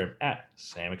 Instagram at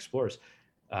Sam Explores,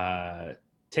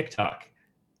 TikTok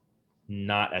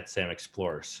not at Sam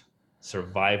Explores,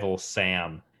 Survival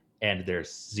Sam, and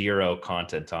there's 0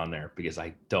 content on there because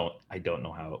I don't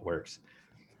know how it works.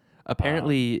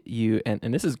 Apparently you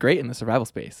and this is great in the survival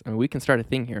space. I mean, we can start a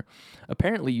thing here.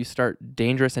 Apparently you start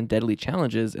dangerous and deadly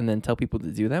challenges and then tell people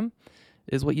to do them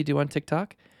is what you do on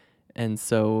TikTok. And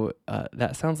so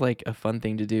that sounds like a fun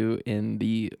thing to do in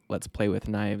the let's play with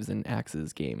knives and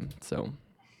axes game. So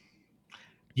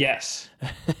yes.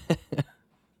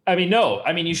 I mean, no.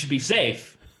 I mean, you should be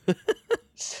safe.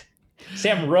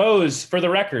 Sam Rose, for the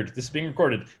record, this is being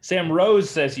recorded. Sam Rose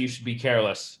says you should be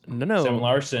careless. No. Sam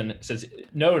Larson says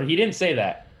no. He didn't say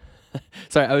that.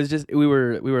 Sorry, we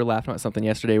were laughing about something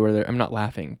yesterday where I'm not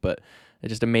laughing, but it's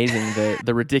just amazing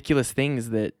the ridiculous things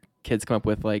that kids come up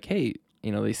with. Like, hey,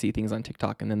 they see things on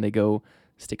TikTok and then they go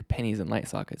stick pennies in light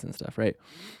sockets and stuff, right?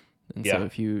 And so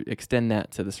if you extend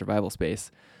that to the survival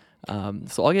space.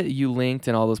 So I'll get you linked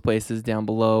in all those places down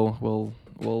below.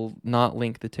 We'll not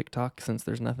link the TikTok since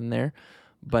there's nothing there,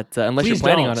 but unless Please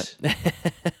you're planning don't.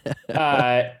 on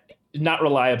it. Not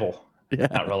reliable. Yeah.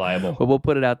 Not reliable. But we'll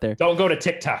put it out there. Don't go to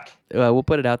TikTok. We'll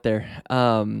put it out there.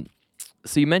 So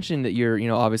you mentioned that you're,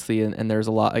 obviously, and there's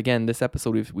a lot. Again, this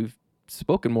episode we've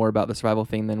spoken more about the survival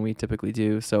thing than we typically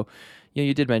do. So,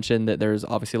 you did mention that there's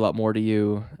obviously a lot more to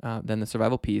you than the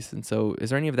survival piece. And so,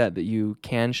 is there any of that you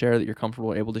can share that you're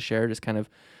comfortable or able to share? Just kind of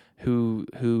who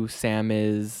Sam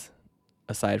is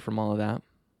aside from all of that.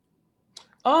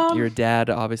 You're a dad,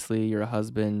 obviously. You're a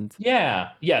husband.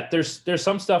 Yeah. There's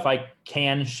some stuff I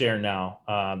can share now.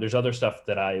 There's other stuff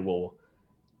that I will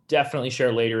definitely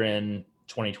share later in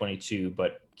 2022,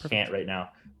 but can't right now.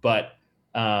 But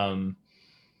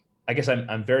I guess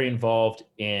I'm very involved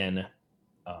in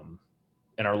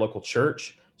our local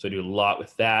church, so I do a lot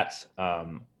with that.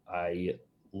 I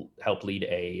help lead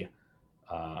a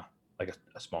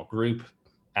small group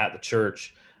at the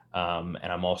church, and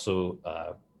I'm also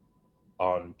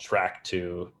on track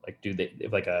to do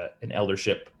an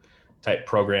eldership type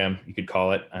program, you could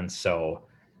call it. And so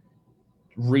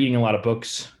reading a lot of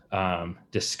books,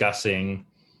 discussing,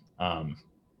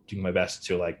 doing my best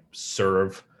to like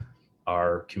serve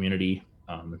our community,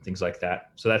 and things like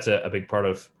that. So that's a big part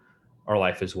of our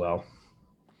life as well.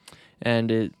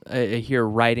 And I hear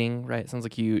writing, right? It sounds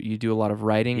like you do a lot of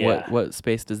writing. Yeah. What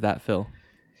space does that fill?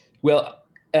 Well,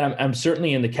 and I'm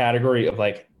certainly in the category of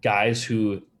like guys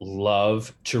who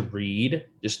love to read,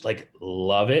 just like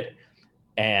love it.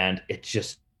 And it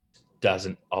just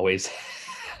doesn't always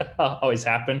always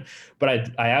happen. But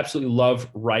I absolutely love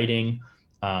writing.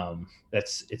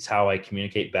 It's how I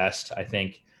communicate best, I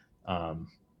think. And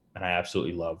I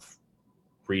absolutely love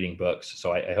reading books.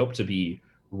 So I hope to be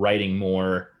writing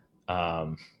more,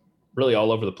 really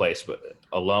all over the place, but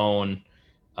alone,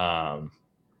 um,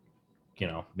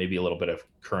 maybe a little bit of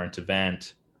current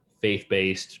event,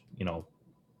 faith-based,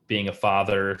 being a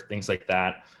father, things like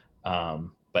that.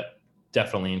 But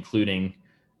definitely including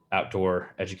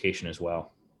outdoor education as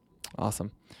well.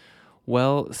 Awesome.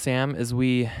 Well, Sam, as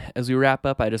we wrap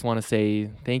up, I just want to say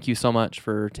thank you so much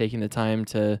for taking the time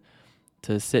to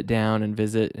sit down and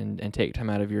visit and take time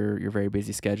out of your very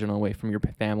busy schedule away from your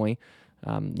family.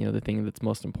 The thing that's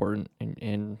most important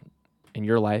in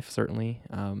your life, certainly,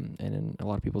 and in a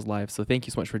lot of people's lives. So thank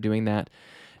you so much for doing that.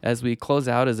 As we close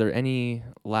out, is there any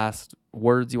last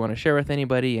words you want to share with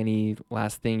anybody? Any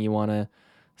last thing you want to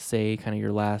say, kind of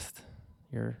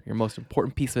your most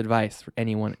important piece of advice for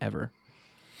anyone ever?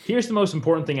 Here's the most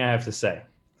important thing I have to say.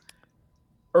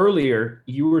 Earlier,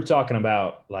 you were talking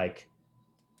about like,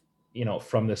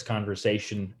 from this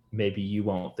conversation, maybe you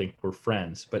won't think we're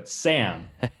friends, but Sam,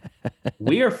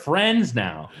 we are friends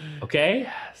now. Okay.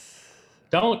 Yes.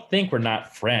 Don't think we're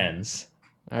not friends.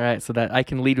 All right, so that I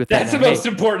can lead with That's that. the most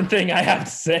important thing I have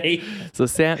to say. So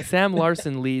Sam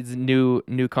Larson leads new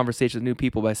conversations with new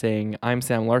people by saying, "I'm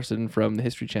Sam Larson from the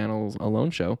History Channel's Alone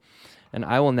Show," and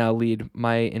I will now lead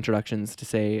my introductions to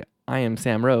say, "I am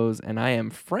Sam Rose, and I am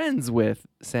friends with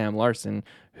Sam Larson,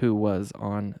 who was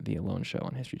on the Alone Show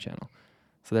on History Channel."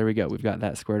 So there we go. We've got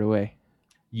that squared away.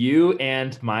 You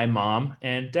and my mom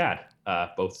and dad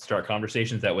both start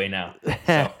conversations that way now.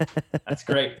 So that's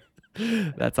great.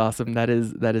 That's awesome. That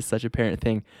is such a parent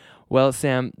thing. Well,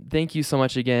 Sam, thank you so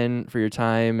much again for your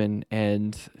time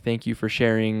and thank you for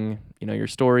sharing, your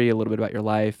story, a little bit about your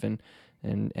life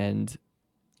and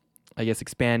I guess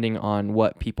expanding on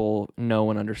what people know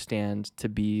and understand to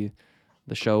be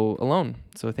the show Alone.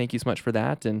 So thank you so much for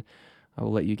that, and I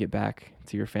will let you get back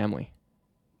to your family.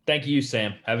 Thank you,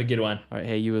 Sam. Have a good one. All right,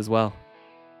 hey, you as well.